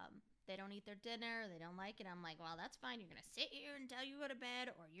 They don't eat their dinner. They don't like it. I'm like, well, that's fine. You're going to sit here until you go to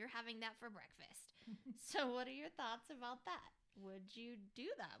bed, or you're having that for breakfast. So what are your thoughts about that? Would you do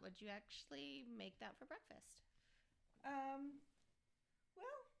that? Would you actually make that for breakfast?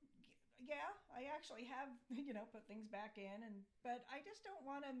 Well, yeah, I actually have, put things back in, but I just don't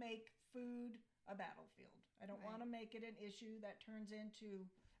want to make food a battlefield. I don't want to make it an issue that turns into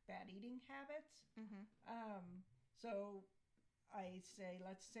bad eating habits. So I say,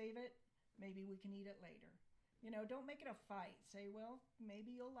 let's save it. Maybe we can eat it later. Don't make it a fight. Say, well,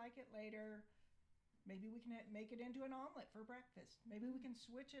 maybe you'll like it later. Maybe we can make it into an omelet for breakfast. Maybe we can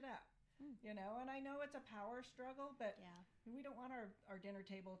switch it up. And I know it's a power struggle, but we don't want our dinner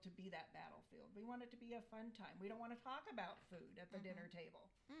table to be that battlefield. We want it to be a fun time. We don't want to talk about food at the dinner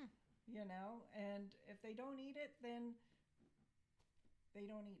table. And if they don't eat it, then they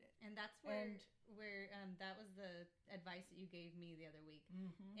don't eat it. And that's where that was the advice that you gave me the other week.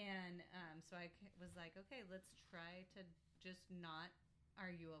 And so I was like, okay, let's try to just not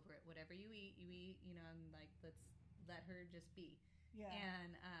argue over it. Whatever you eat, I'm like, let's let her just be. Yeah.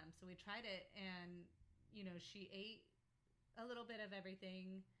 And so we tried it, and she ate a little bit of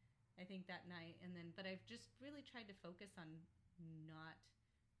everything, I think, that night, but I've just really tried to focus on not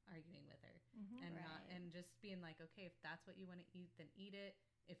arguing with her, and just being like, okay, if that's what you want to eat, then eat it.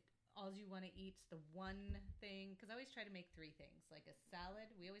 If all you want to eat's the one thing, because I always try to make 3 things, like a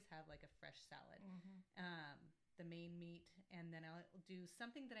salad. We always have like a fresh salad, the main meat, and then I'll do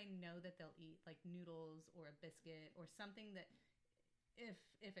something that I know that they'll eat, like noodles or a biscuit or something that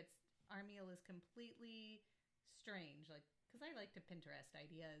if our meal is completely strange, like, because I like to Pinterest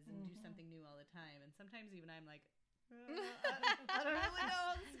ideas and do something new all the time, and sometimes even I'm like, I don't really know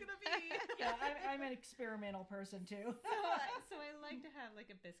how this is gonna be. Yeah, I'm an experimental person too. So I like to have like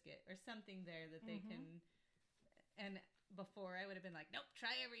a biscuit or something there that they can. And before I would have been like, nope,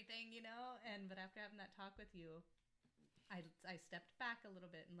 try everything, but after having that talk with you, I stepped back a little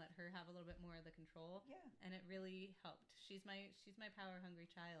bit and let her have a little bit more of the control. Yeah. And it really helped. She's my power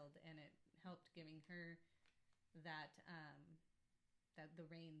hungry child, and it helped giving her that the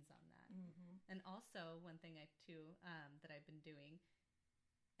reins on that. Mm-hmm. And also one thing that I've been doing,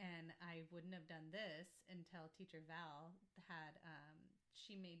 and I wouldn't have done this until Teacher Val had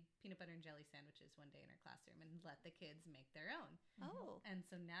she made peanut butter and jelly sandwiches one day in her classroom and let the kids make their own. Oh. And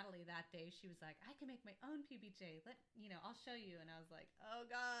so Natalie that day, she was like, I can make my own PBJ. I'll show you. And I was like, oh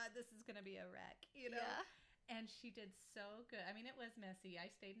God, this is going to be a wreck, Yeah. And she did so good. I mean, it was messy.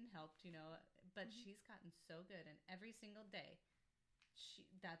 I stayed and helped, but she's gotten so good. And every single day,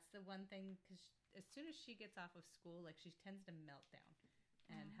 that's the one thing, because as soon as she gets off of school, like, she tends to melt down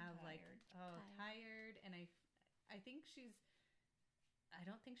and have tired. And I think I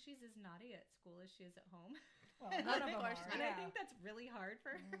don't think she's as naughty at school as she is at home. Well, none of them are. And I think that's really hard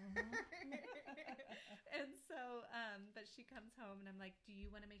for her. Mm-hmm. And so, but she comes home and I'm like, do you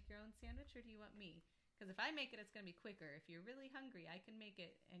want to make your own sandwich or do you want me? Because if I make it, it's going to be quicker. If you're really hungry, I can make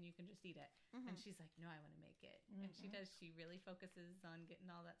it and you can just eat it. Mm-hmm. And she's like, no, I want to make it. And she does. She really focuses on getting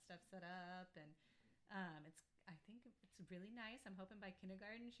all that stuff set up. And I think it's really nice. I'm hoping by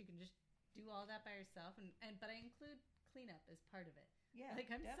kindergarten she can just do all that by herself. But I include cleanup as part of it. Yeah,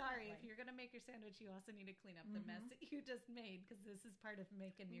 like, I'm sorry, definitely. if you're going to make your sandwich, you also need to clean up the mess that you just made, because this is part of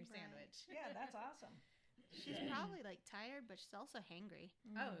making your Right. sandwich. Yeah, that's awesome. She's probably like tired, but she's also hangry.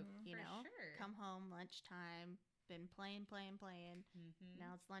 Oh, You for know, sure. come home, lunchtime, been playing.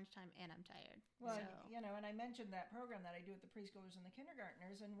 Now it's lunchtime and I'm tired. Well, So, and I mentioned that program that I do with the preschoolers and the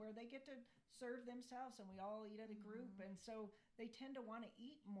kindergartners, and where they get to serve themselves, and we all eat at a group, and so they tend to want to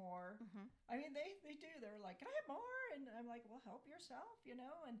eat more. Mhm. I mean, they do. They're like, "Can I have more?" And I'm like, "Well, help yourself,"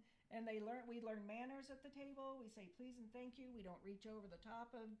 And we learn manners at the table. We say please and thank you. We don't reach over the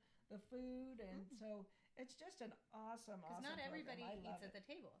top of the food, and so it's just an awesome. Because not program. everybody I eats love at it. the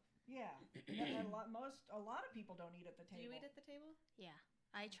table. Yeah, a lot of people don't eat at the Do table. you eat at the table? yeah,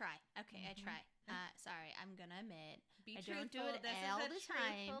 I try. Okay, I try. Sorry, I'm gonna admit. Be I truthful. don't do it This all is a the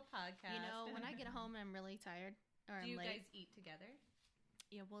time. truthful podcast. You know, when I get home and I'm really tired or Do I'm you late, guys eat together?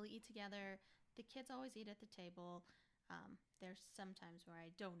 yeah, we'll eat together. The kids always eat at the table. There's some times where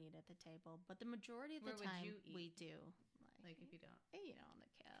I don't eat at the table, but the majority of the Where would time you eat? we do. Like, if you don't. On the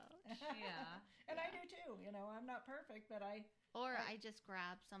couch. Yeah. And I do too. I'm not perfect, but Or I just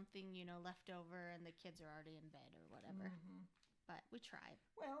grab something, left over and the kids are already in bed or whatever. Mhm. But we try.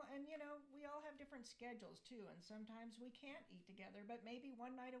 Well, and we all have different schedules too, and sometimes we can't eat together, but maybe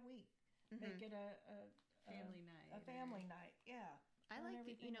one night a week, make it a Family night. a family night. Yeah. I Turn like,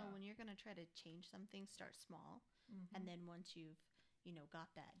 everything off. when you're going to try to change something, start small. Mhm. And then once you've,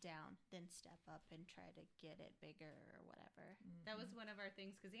 got that down, then step up and try to get it bigger or whatever. That was one of our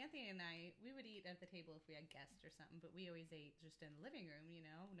things, because Anthony and I, we would eat at the table if we had guests or something, but we always ate just in the living room,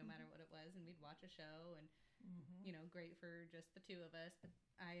 no matter what it was, and we'd watch a show, and, great for just the two of us. But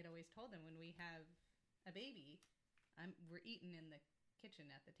I had always told them, when we have a baby, we're eating in the kitchen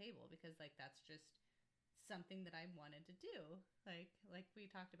at the table, because, like, that's just something that I wanted to do. Like we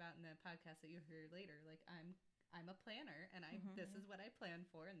talked about in the podcast that you'll hear later, like, I'm a planner, and this is what I plan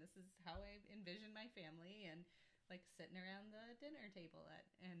for, and this is how I envision my family, and like sitting around the dinner table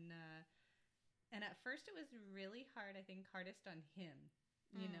and at first it was really hard. I think hardest on him,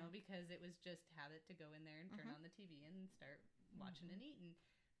 because it was just habit to go in there and turn on the TV and start watching and eating,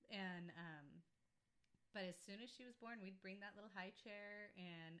 and but as soon as she was born, we'd bring that little high chair,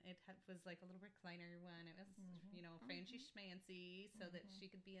 and it was like a little recliner one. It was fancy schmancy, so that she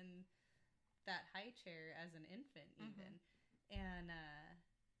could be in that high chair as an infant even. And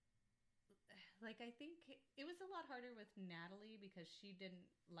I think it was a lot harder with Natalie, because she didn't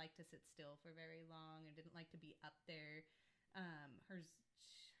like to sit still for very long and didn't like to be up there.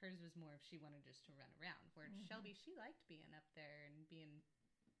 Hers was more if she wanted just to run around, where Shelby, she liked being up there and being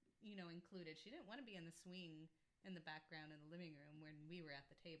included. She didn't want to be in the swing in the background in the living room when we were at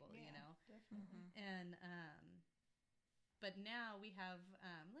the table. Definitely. And but now we have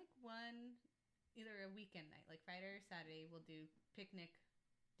either a weekend night, like Friday or Saturday, we'll do picnic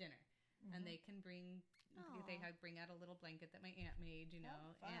dinner, and they can bring bring out a little blanket that my aunt made,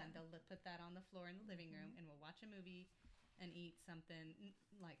 fun. and they'll put that on the floor in the living room, and we'll watch a movie and eat something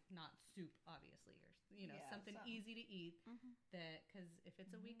like not soup, obviously, or something easy to eat. That, because if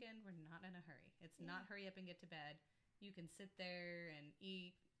it's a weekend, we're not in a hurry. It's not hurry up and get to bed. You can sit there and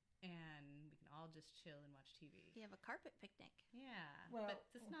eat, and we can all just chill and watch TV. You have a carpet picnic. Yeah, Well, but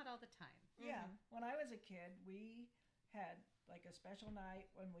it's not all the time. Yeah. When I was a kid, we had like a special night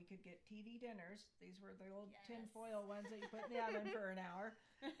when we could get TV dinners. These were the old tin foil ones that you put in the oven for an hour,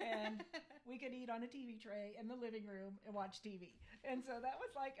 and we could eat on a TV tray in the living room and watch TV. And so that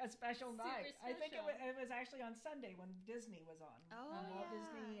was like a special night. I think it was actually on Sunday when Disney was on. Oh, Walt yeah.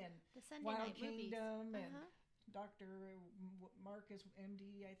 Disney and The Sunday Wild night movies. Kingdom and Dr. Marcus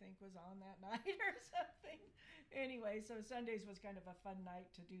MD, I think, was on that night or something. Anyway, so Sundays was kind of a fun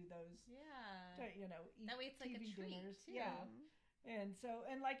night to do those. Yeah. To, eat that way it's like TV a treat dinners. too. Yeah. And so,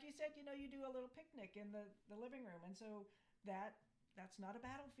 and like you said, you do a little picnic in the living room. And so that's not a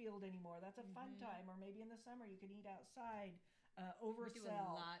battlefield anymore. That's a fun time. Or maybe in the summer you can eat outside, oversell. We do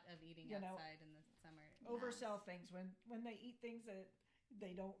a lot of eating outside in the summer. Oversell things when they eat things that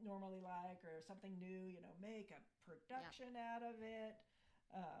they don't normally like or something new, make a production out of it.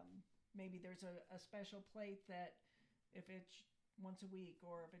 Maybe there's a special plate that if it's once a week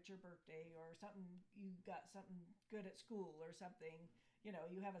or if it's your birthday or something, you got something good at school or something,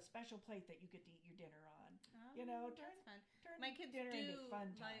 you have a special plate that you get to eat your dinner on. That's fun. Turn My kids dinner do into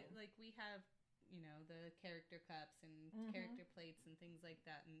fun time. like we have, the character cups and character plates and things like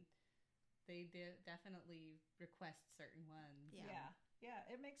that, and they definitely request certain ones. Yeah,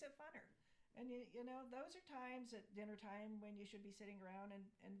 it makes it funner. And those are times at dinner time when you should be sitting around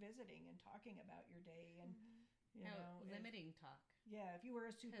and visiting and talking about your day and limiting talk. Yeah, if you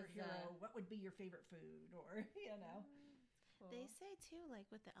were a superhero, what would be your favorite food? Or Cool. They say too, like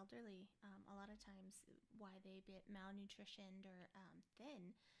with the elderly, a lot of times why they get malnutritioned or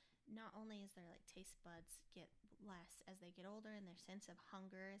thin. Not only is their like taste buds get less as they get older and their sense of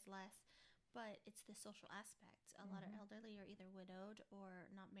hunger is less, but it's the social aspect. A lot of elderly are either widowed or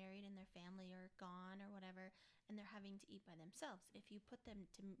not married and their family are gone or whatever, and they're having to eat by themselves. If you put them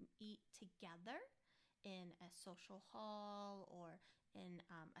to eat together in a social hall or in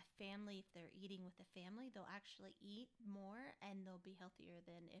a family, if they're eating with a family, they'll actually eat more and they'll be healthier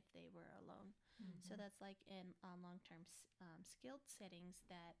than if they were alone. So that's like in long-term skilled settings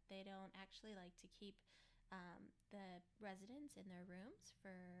that they don't actually like to keep the residents in their rooms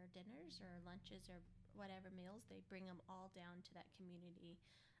for dinners or lunches or whatever meals. They bring them all down to that community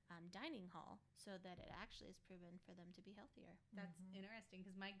dining hall so that it actually is proven for them to be healthier. That's interesting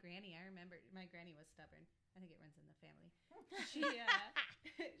because my granny, I remember my granny was stubborn. I think it runs in the family. She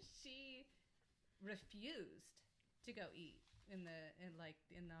refused to go eat in the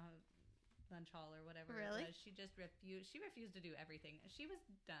lunch hall or whatever Really? it was. She just refused. She refused to do everything. She was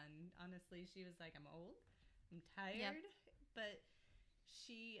done. Honestly, she was like, I'm old. I'm tired. But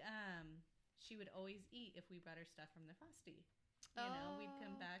she would always eat if we brought her stuff from the Frosty. We'd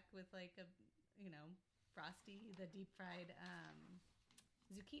come back with like a Frosty, the deep fried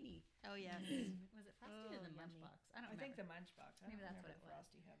zucchini. Oh yeah. Was it Frosty or the Munchbox? I don't remember. I think the Munchbox. Maybe that's what it was.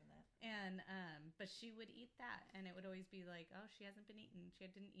 Frosty having that. And but she would eat that, and it would always be like, oh, she hasn't been eating. She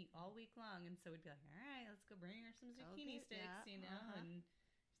didn't eat all week long, and so we'd be like, all right, let's go bring her some zucchini sticks, and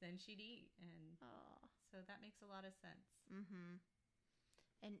then she'd eat, and so that makes a lot of sense.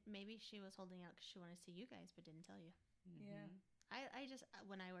 And maybe she was holding out because she wanted to see you guys, but didn't tell you. Yeah. I just,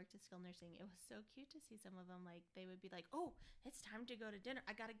 when I worked at skilled nursing, it was so cute to see some of them, like, they would be like, oh, it's time to go to dinner.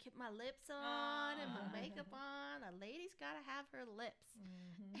 I got to keep my lips on and my makeup on. A lady's got to have her lips.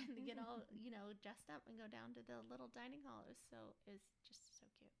 And they get all, dressed up and go down to the little dining hall. It was just so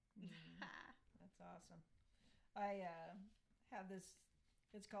cute. That's awesome. I have this,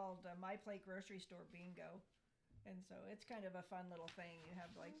 it's called My Plate Grocery Store Bingo. And so it's kind of a fun little thing. You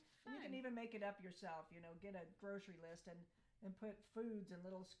have like, you can even make it up yourself, get a grocery list and put foods in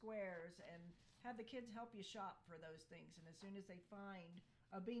little squares and have the kids help you shop for those things. And as soon as they find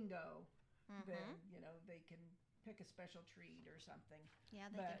a bingo, then, they can pick a special treat or something.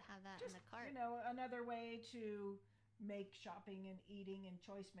 Yeah, they could have that in the cart. Another way to make shopping and eating and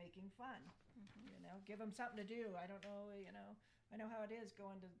choice making fun. Give them something to do. I don't know, I know how it is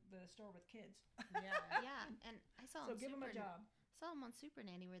going to the store with kids. Yeah, and I saw so give them a job. Saw them on Super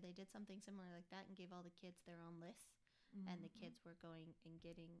Nanny where they did something similar like that and gave all the kids their own lists. And the kids were going and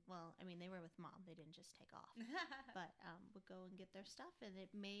getting, well, I mean, they were with mom. They didn't just take off. But would go and get their stuff. And it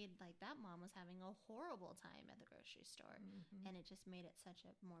made, like, that mom was having a horrible time at the grocery store. And it just made it such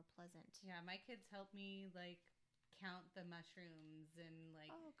a more pleasant. Yeah, my kids help me, like, count the mushrooms. And,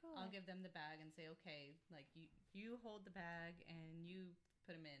 like, I'll give them the bag and say, okay, like, you hold the bag and you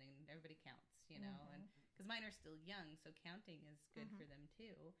put them in and everybody counts, and because mine are still young, so counting is good for them,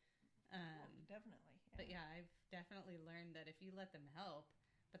 too. Definitely. Yeah. But yeah, I've definitely learned that if you let them help,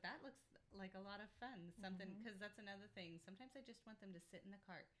 but that looks like a lot of fun. Something, because that's another thing. Sometimes I just want them to sit in the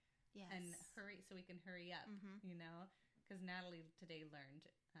cart and hurry so we can hurry up, because Natalie today learned,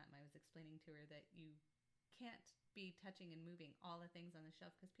 I was explaining to her that you can't be touching and moving all the things on the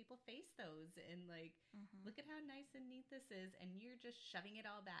shelf because people face those and like, look at how nice and neat this is. And you're just shoving it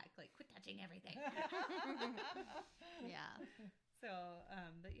all back. Like, quit touching everything. Yeah. So,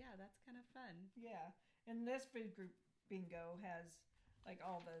 but yeah, that's kind of fun. Yeah. And this food group bingo has like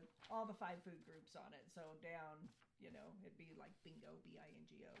all the 5 food groups on it. So down, it'd be like bingo, bingo.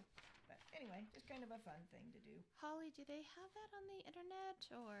 But anyway, just kind of a fun thing to do. Holly, do they have that on the internet,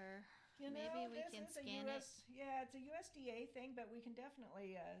 or maybe we this can is a scan it? Yeah, it's a USDA thing, but we can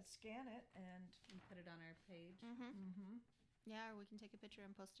definitely scan it and put it on our page. Yeah, or we can take a picture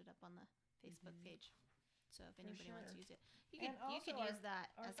and post it up on the Facebook page. So if anybody wants to use it, you And could also use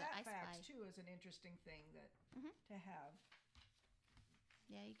that our as an fat I Spy. facts too is an interesting thing that to have.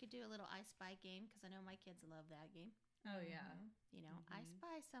 Yeah, you could do a little I Spy game, because I know my kids love that game. Oh yeah. I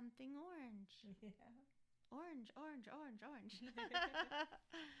spy something orange. Yeah. Orange, orange, orange, orange.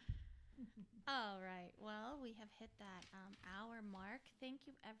 All right. Well, we have hit that hour mark. Thank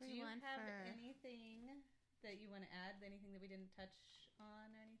you, everyone, Do you have for anything that you want to add? Anything that we didn't touch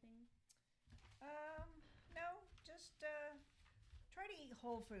on or anything? No, just try to eat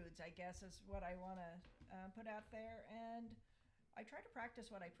whole foods, I guess, is what I want to put out there. And I try to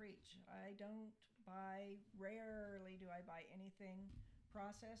practice what I preach. Rarely do I buy anything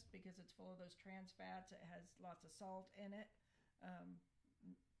processed, because it's full of those trans fats. It has lots of salt in it.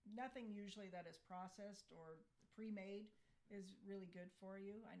 Nothing usually that is processed or pre-made is really good for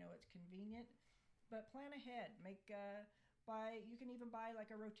you. I know it's convenient, but plan ahead. You can even buy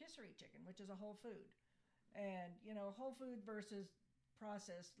like a rotisserie chicken, which is a whole food. And, whole food versus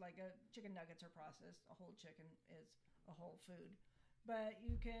processed, like chicken nuggets are processed. A whole chicken is a whole food. But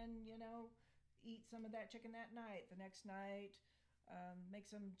you can, eat some of that chicken that night. The next night, make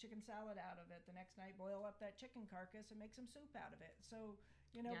some chicken salad out of it. The next night, boil up that chicken carcass and make some soup out of it. So,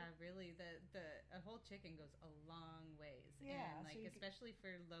 Yeah, really, a whole chicken goes a long ways. Yeah. And, So especially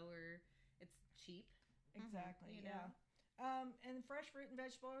for lower, it's cheap. Exactly, you know? And fresh fruit and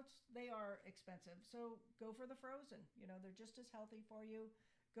vegetables, they are expensive. So go for the frozen. They're just as healthy for you.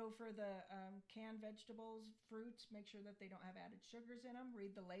 Go for the canned vegetables, fruits. Make sure that they don't have added sugars in them.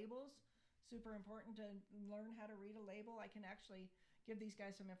 Read the labels. Super important to learn how to read a label. I can actually give these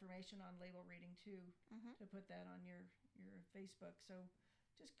guys some information on label reading too, to put that on your Facebook. So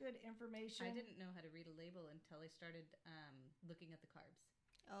just good information. I didn't know how to read a label until I started looking at the carbs.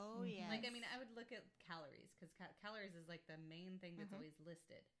 Oh, yeah. I would look at calories, because calories is like the main thing that's always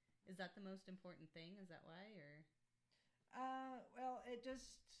listed. Is that the most important thing? Is that why, or? Well, I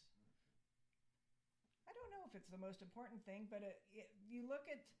don't know if it's the most important thing, but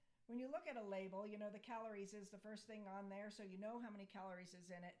when you look at a label, the calories is the first thing on there, so you know how many calories is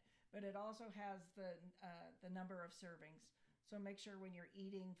in it, but it also has the number of servings. So make sure when you're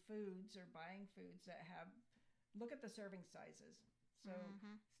eating foods or buying foods look at the serving sizes. So,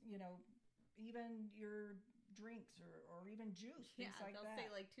 even your drinks or even juice, things like they'll that. say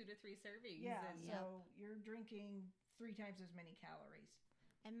like 2 to 3 servings. Yeah, and so you're drinking 3 times as many calories.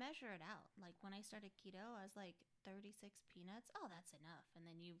 And measure it out. Like when I started keto, I was like 36 peanuts. Oh, that's enough. And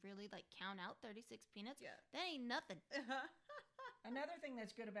then you really count out 36 peanuts. Yeah. That ain't nothing. Another thing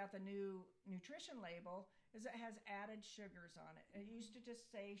that's good about the new nutrition label is it has added sugars on it. It used to just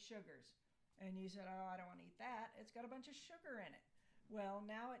say sugars. And you said, oh, I don't want to eat that. It's got a bunch of sugar in it. Well,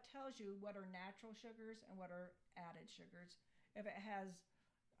 now it tells you what are natural sugars and what are added sugars. If it has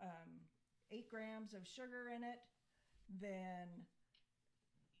 8 grams of sugar in it,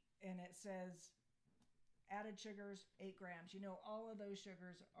 and it says added sugars, 8 grams. All of those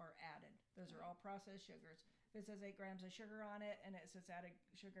sugars are added. Those are all processed sugars. If it says 8 grams of sugar on it and it says added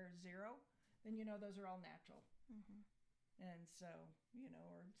sugar 0, then those are all natural. And so,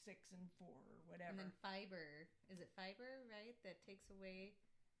 or 6 and 4 or whatever. And then fiber. Is it fiber, right? That takes away.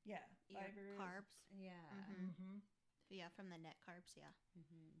 Yeah, Your fiber carbs. Yeah. Yeah, from the net carbs, yeah.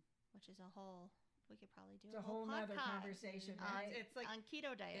 Which is we could probably do It's a whole nother conversation, right? It's like on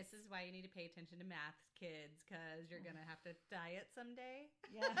keto diets. This is why you need to pay attention to math, kids, because you're gonna have to diet someday.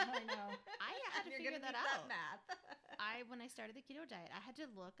 Yeah, I know. I had to You're figure gonna that need out. math. When I started the keto diet, I had to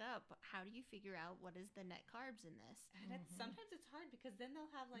look up how do you figure out what is the net carbs in this. And sometimes it's hard because then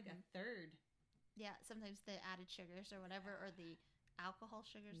they'll have like a third. Yeah, sometimes the added sugars or whatever, or the alcohol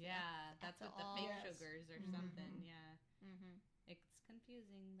sugars. Yeah, that's what the fake sugars or something. Yeah, it's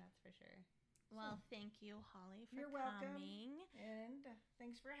confusing. That's for sure. Well, thank you, Holly, for You're welcome. coming. And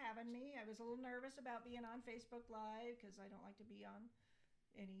thanks for having me. I was a little nervous about being on Facebook Live because I don't like to be on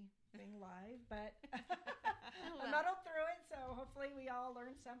anything live, but I muddled through it. So hopefully we all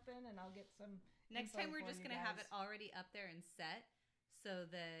learned something, and I'll get some. Next time we're just going to have it already up there and set so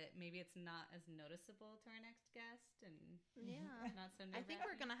that maybe it's not as noticeable to our next guest and Yeah. not so I think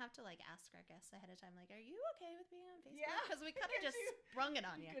we're nerve-wracking. going to have to ask our guests ahead of of time, like, "Are you okay with being on Facebook?" Yeah, because we could have just sprung it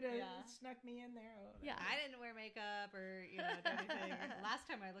on you. Could have Yeah. snuck me in there. Oh, Yeah. I didn't wear makeup or do anything. Last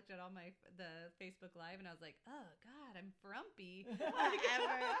time I looked at all the Facebook Live and I was like, oh God, I'm frumpy.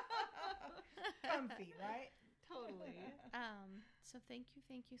 Whatever. Comfy, right? Totally. So thank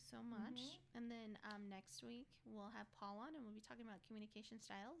you so much. And then next week we'll have Paul on, and we'll be talking about communication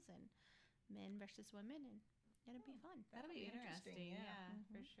styles and men versus women, and it'll be fun. That'll be interesting. Yeah,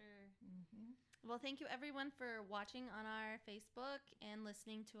 for sure. Mm-hmm. Well, thank you everyone for watching on our Facebook and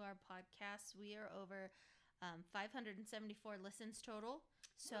listening to our podcast. We are over 574 listens total,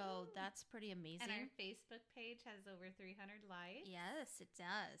 so that's pretty amazing. And our Facebook page has over 300 likes. Yes, it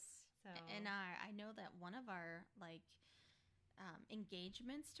does. So And I know that one of our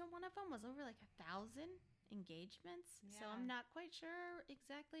engagements to one of them was over 1,000 engagements. So I'm Yeah. not quite sure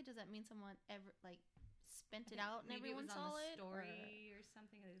exactly. Does that mean someone ever spent it out and maybe everyone it was saw on the it? story or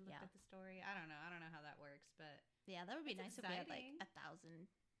something. They looked Yeah. at the story. I don't know how that works, but Yeah, that would be That's nice if we had exciting. 1,000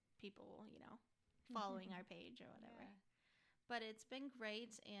 people, following our page or whatever. yeah. But it's been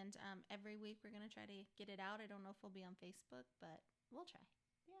great, and every week we're gonna try to get it out. I don't know if we'll be on Facebook, but we'll try.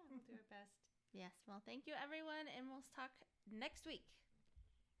 Yeah, we'll do our best. Yes. Well, thank you everyone, and we'll talk next week.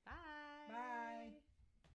 Bye. Bye.